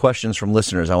couple questions from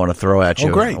listeners I want to throw at you.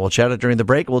 Oh, great. We'll chat it during the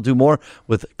break. We'll do more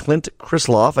with Clint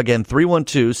Krisloff. Again,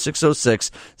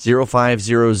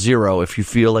 312-606-0500 if you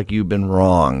feel like you've been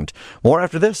wronged. More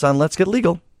after this on Let's Get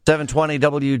Legal. 720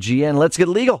 WGN. Let's Get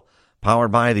Legal.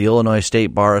 Powered by the Illinois State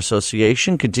Bar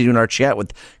Association. Continuing our chat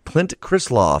with Clint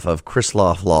Krisloff of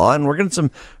Krisloff Law. And we're getting some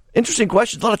interesting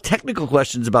questions, a lot of technical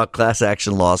questions about class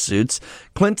action lawsuits.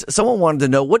 Clint, someone wanted to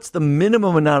know what's the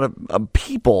minimum amount of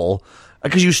people,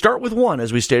 because you start with one,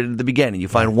 as we stated at the beginning. You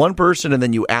find one person and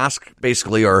then you ask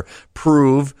basically or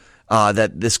prove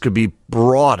that this could be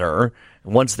broader.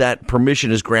 Once that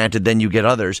permission is granted, then you get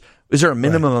others. Is there a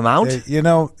minimum amount?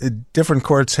 Different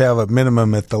courts have a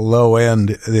minimum at the low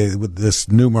end with this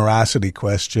numerosity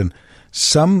question.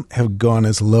 Some have gone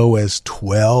as low as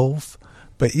 12,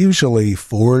 but usually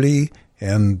 40.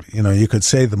 And, you could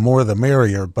say the more the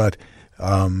merrier. But,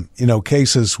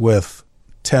 cases with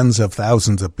tens of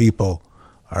thousands of people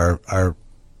are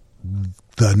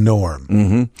the norm.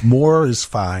 Mm-hmm. More is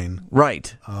fine.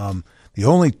 Right. The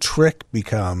only trick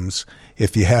becomes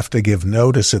if you have to give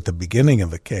notice at the beginning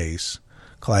of a case,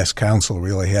 class counsel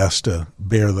really has to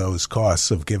bear those costs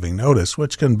of giving notice,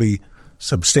 which can be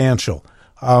substantial.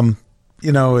 I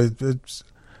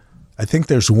think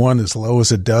there's one as low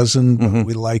as a dozen, but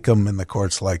we like them and the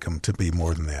courts like them to be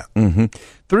more than that.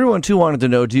 312 wanted to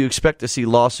know, do you expect to see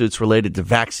lawsuits related to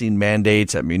vaccine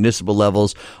mandates at municipal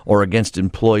levels or against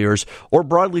employers? Or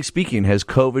broadly speaking, has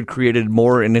COVID created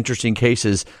more and interesting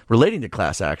cases relating to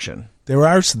class action?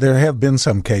 There have been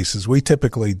some cases. We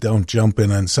typically don't jump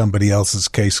in on somebody else's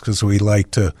case because we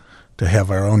like to have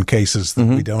our own cases that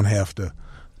we don't have to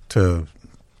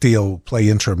play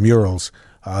intramurals.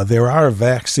 There are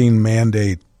vaccine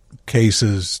mandate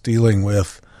cases dealing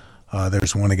with,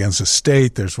 there's one against the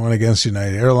state, there's one against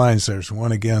United Airlines, there's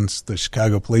one against the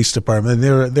Chicago Police Department.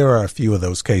 There are a few of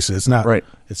those cases. It's not right.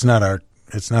 It's not our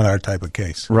type of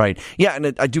case. Right. Yeah,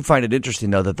 and I do find it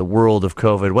interesting, though, that the world of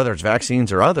COVID, whether it's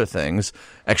vaccines or other things,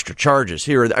 extra charges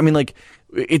here. I mean,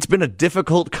 it's been a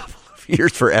difficult couple of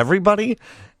years for everybody.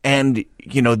 And,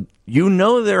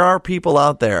 there are people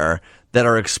out there that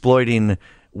are exploiting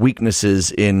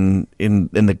weaknesses in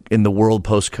the world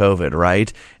post-COVID,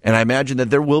 right? And I imagine that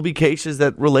there will be cases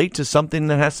that relate to something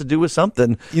that has to do with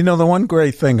something. The one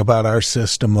great thing about our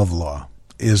system of law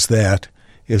is that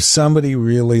if somebody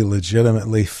really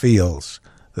legitimately feels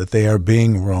that they are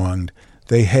being wronged,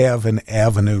 they have an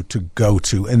avenue to go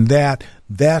to. And that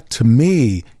to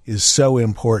me is so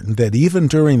important that even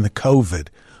during the COVID,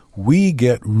 we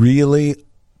get really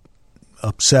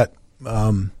upset.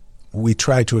 We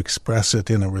try to express it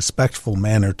in a respectful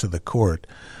manner to the court.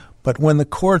 But when the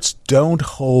courts don't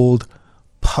hold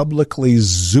publicly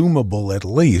Zoomable, at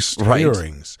least,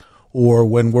 hearings, or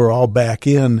when we're all back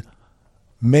in,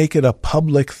 make it a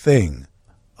public thing.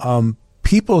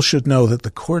 People should know that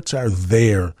the courts are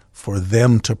there for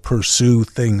them to pursue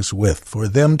things with, for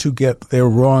them to get their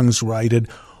wrongs righted,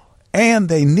 And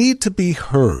they need to be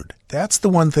heard. That's the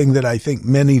one thing that I think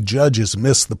many judges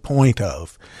miss the point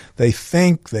of. They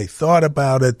think they thought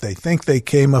about it, they think they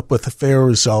came up with a fair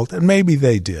result, and maybe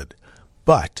they did.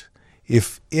 But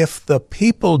if the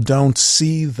people don't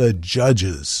see the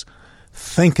judges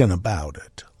thinking about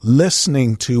it,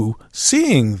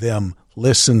 seeing them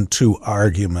listen to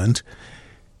argument,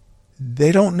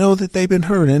 they don't know that they've been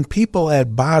heard. And people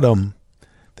at bottom,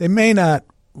 they may not,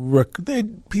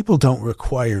 people don't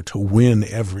require to win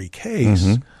every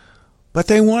case, but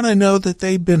they want to know that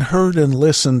they've been heard and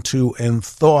listened to and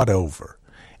thought over.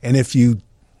 And if you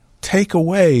take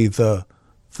away the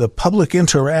public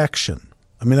interaction,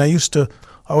 I mean, I used to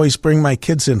always bring my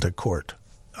kids into court,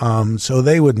 so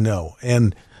they would know.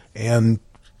 And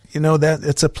you know, that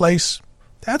it's a place,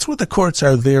 that's what the courts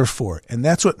are there for. And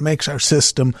that's what makes our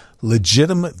system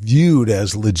legitimate, viewed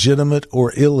as legitimate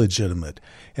or illegitimate.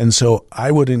 And so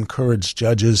I would encourage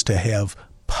judges to have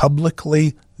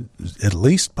at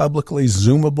least publicly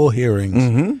Zoomable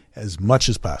hearings as much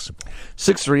as possible.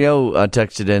 630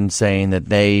 texted in saying that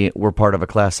they were part of a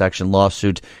class action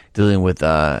lawsuit dealing with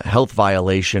a health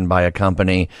violation by a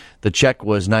company. The check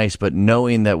was nice, but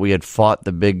knowing that we had fought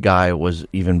the big guy was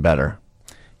even better.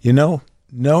 You know,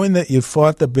 knowing that you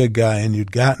fought the big guy and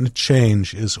you'd gotten a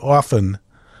change is often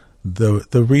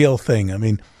the real thing. I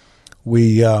mean,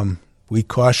 we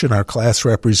caution our class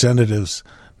representatives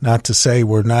not to say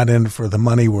we're not in it for the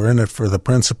money, we're in it for the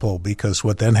principle, because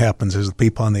what then happens is the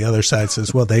people on the other side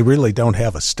says, well, they really don't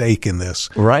have a stake in this.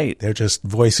 Right. They're just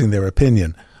voicing their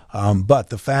opinion. But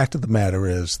the fact of the matter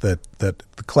is that the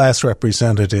class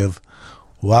representative,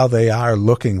 while they are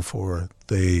looking for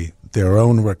their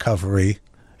own recovery,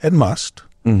 and must,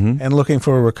 and looking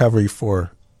for a recovery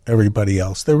for everybody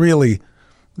else, they're really,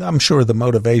 I'm sure the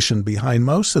motivation behind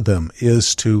most of them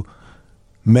is to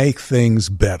make things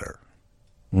better.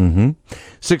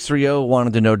 630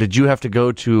 wanted to know, did you have to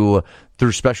go through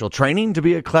special training to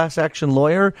be a class action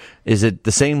lawyer? Is it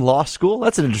the same law school?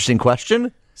 That's an interesting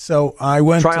question. So I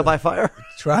went trial by fire.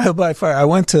 Trial by fire. I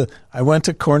went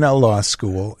to Cornell Law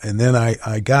School, and then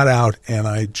I got out and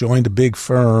I joined a big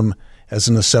firm as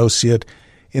an associate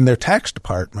in their tax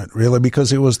department, really,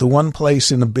 because it was the one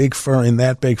place in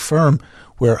that big firm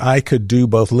where I could do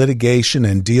both litigation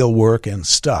and deal work and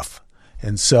stuff.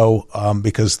 And so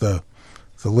because the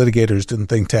litigators didn't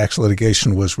think tax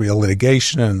litigation was real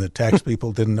litigation, and the tax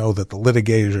people didn't know that the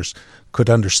litigators could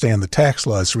understand the tax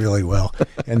laws really well.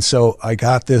 And so I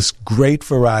got this great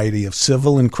variety of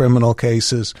civil and criminal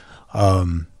cases,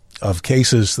 of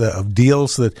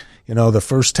deals that, you know, the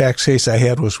first tax case I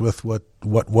had was with what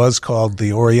was called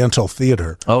the Oriental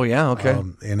Theater. Oh, yeah, okay.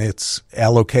 And its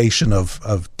allocation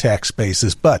of tax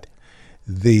bases. But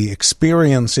the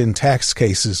experience in tax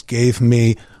cases gave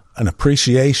me an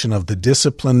appreciation of the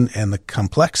discipline and the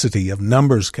complexity of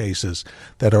numbers cases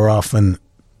that are often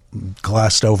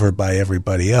glossed over by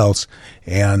everybody else.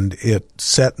 And it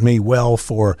set me well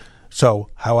so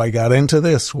how I got into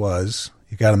this was,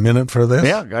 you got a minute for this?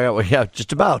 Yeah,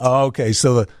 just about. Oh, okay.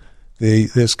 So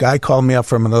this guy called me up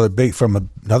from another big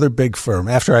firm.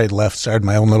 After I had left, started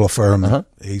my own little firm.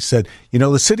 He said, you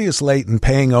know, the city is late in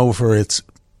paying over its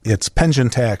pension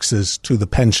taxes to the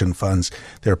pension funds.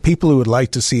 There are people who would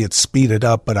like to see it speeded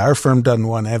up, but our firm doesn't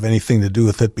want to have anything to do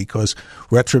with it because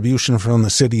retribution from the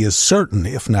city is certain,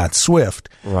 if not swift.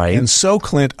 Right. And so,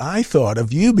 Clint, I thought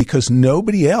of you because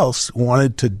nobody else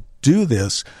wanted to do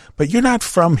this, but you're not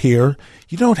from here.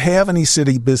 You don't have any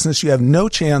city business. You have no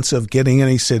chance of getting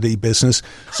any city business,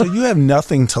 so you have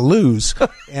nothing to lose.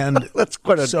 And that's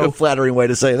quite a flattering way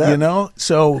to say that. You know,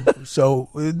 so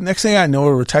next thing I know,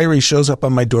 a retiree shows up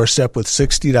on my doorstep with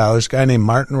 $60. A guy named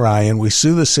Martin Ryan. We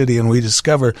sue the city, and we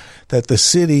discover that the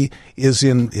city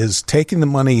is taking the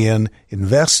money in,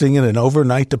 investing it in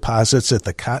overnight deposits at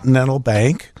the Continental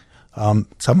Bank.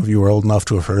 Some of you are old enough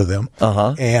to have heard of them.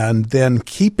 And then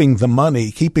keeping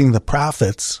the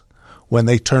profits when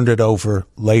they turned it over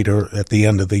later at the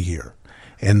end of the year.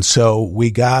 And so we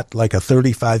got like a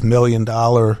 $35 million.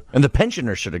 And the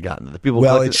pensioners should have gotten it. The people.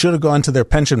 Well, it should have gone to their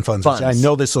pension funds. Which I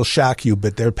know this will shock you,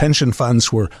 but their pension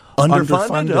funds were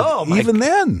underfunded even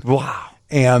then. Wow.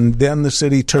 And then the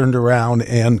city turned around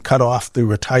and cut off the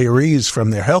retirees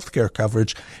from their health care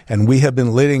coverage. And we have been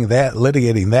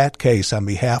litigating that case on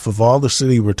behalf of all the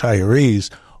city retirees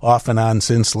off and on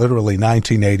since literally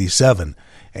 1987.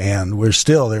 And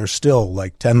there's still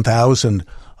like 10,000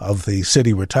 of the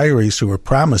city retirees who were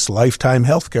promised lifetime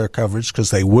health care coverage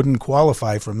because they wouldn't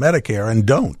qualify for Medicare and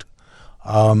don't.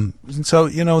 So,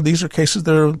 you know, these are cases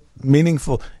that are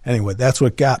meaningful. Anyway, that's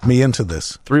what got me into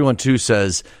this. 312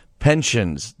 says,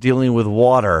 pensions, dealing with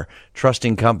water,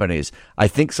 trusting companies. I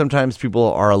think sometimes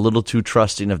people are a little too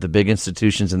trusting of the big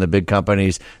institutions and the big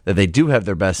companies, that they do have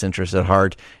their best interests at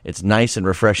heart. It's nice and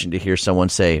refreshing to hear someone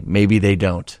say, maybe they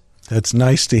don't. That's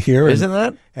nice to hear. Isn't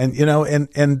that? And,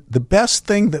 and the best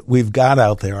thing that we've got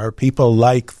out there are people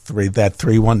like that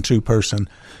 312 person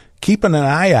keeping an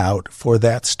eye out for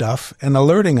that stuff and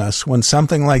alerting us when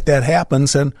something like that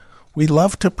happens. And we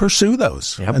love to pursue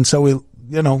those. Yep. And so we,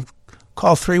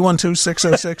 call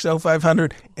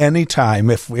 312-606-0500 anytime.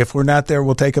 If we're not there,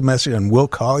 we'll take a message and we'll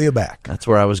call you back. That's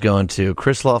where I was going to.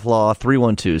 Chris Loff Law,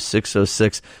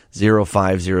 312-606-0500,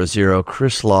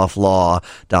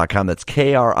 chrislofflaw.com. That's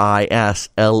KRISLOV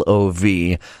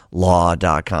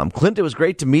law.com. Clint, it was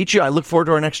great to meet you. I look forward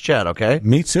to our next chat, okay?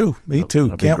 Me too.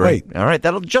 Can't wait. All right,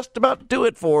 that'll just about do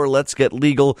it for Let's Get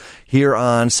Legal here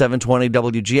on 720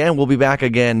 WGN. We'll be back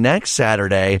again next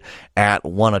Saturday at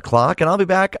 1 o'clock, and I'll be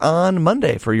back on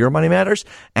Monday for Your Money Matters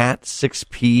at 6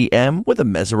 p.m. with a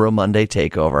Mesereau Monday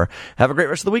takeover. Have a great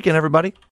rest of the weekend, everybody.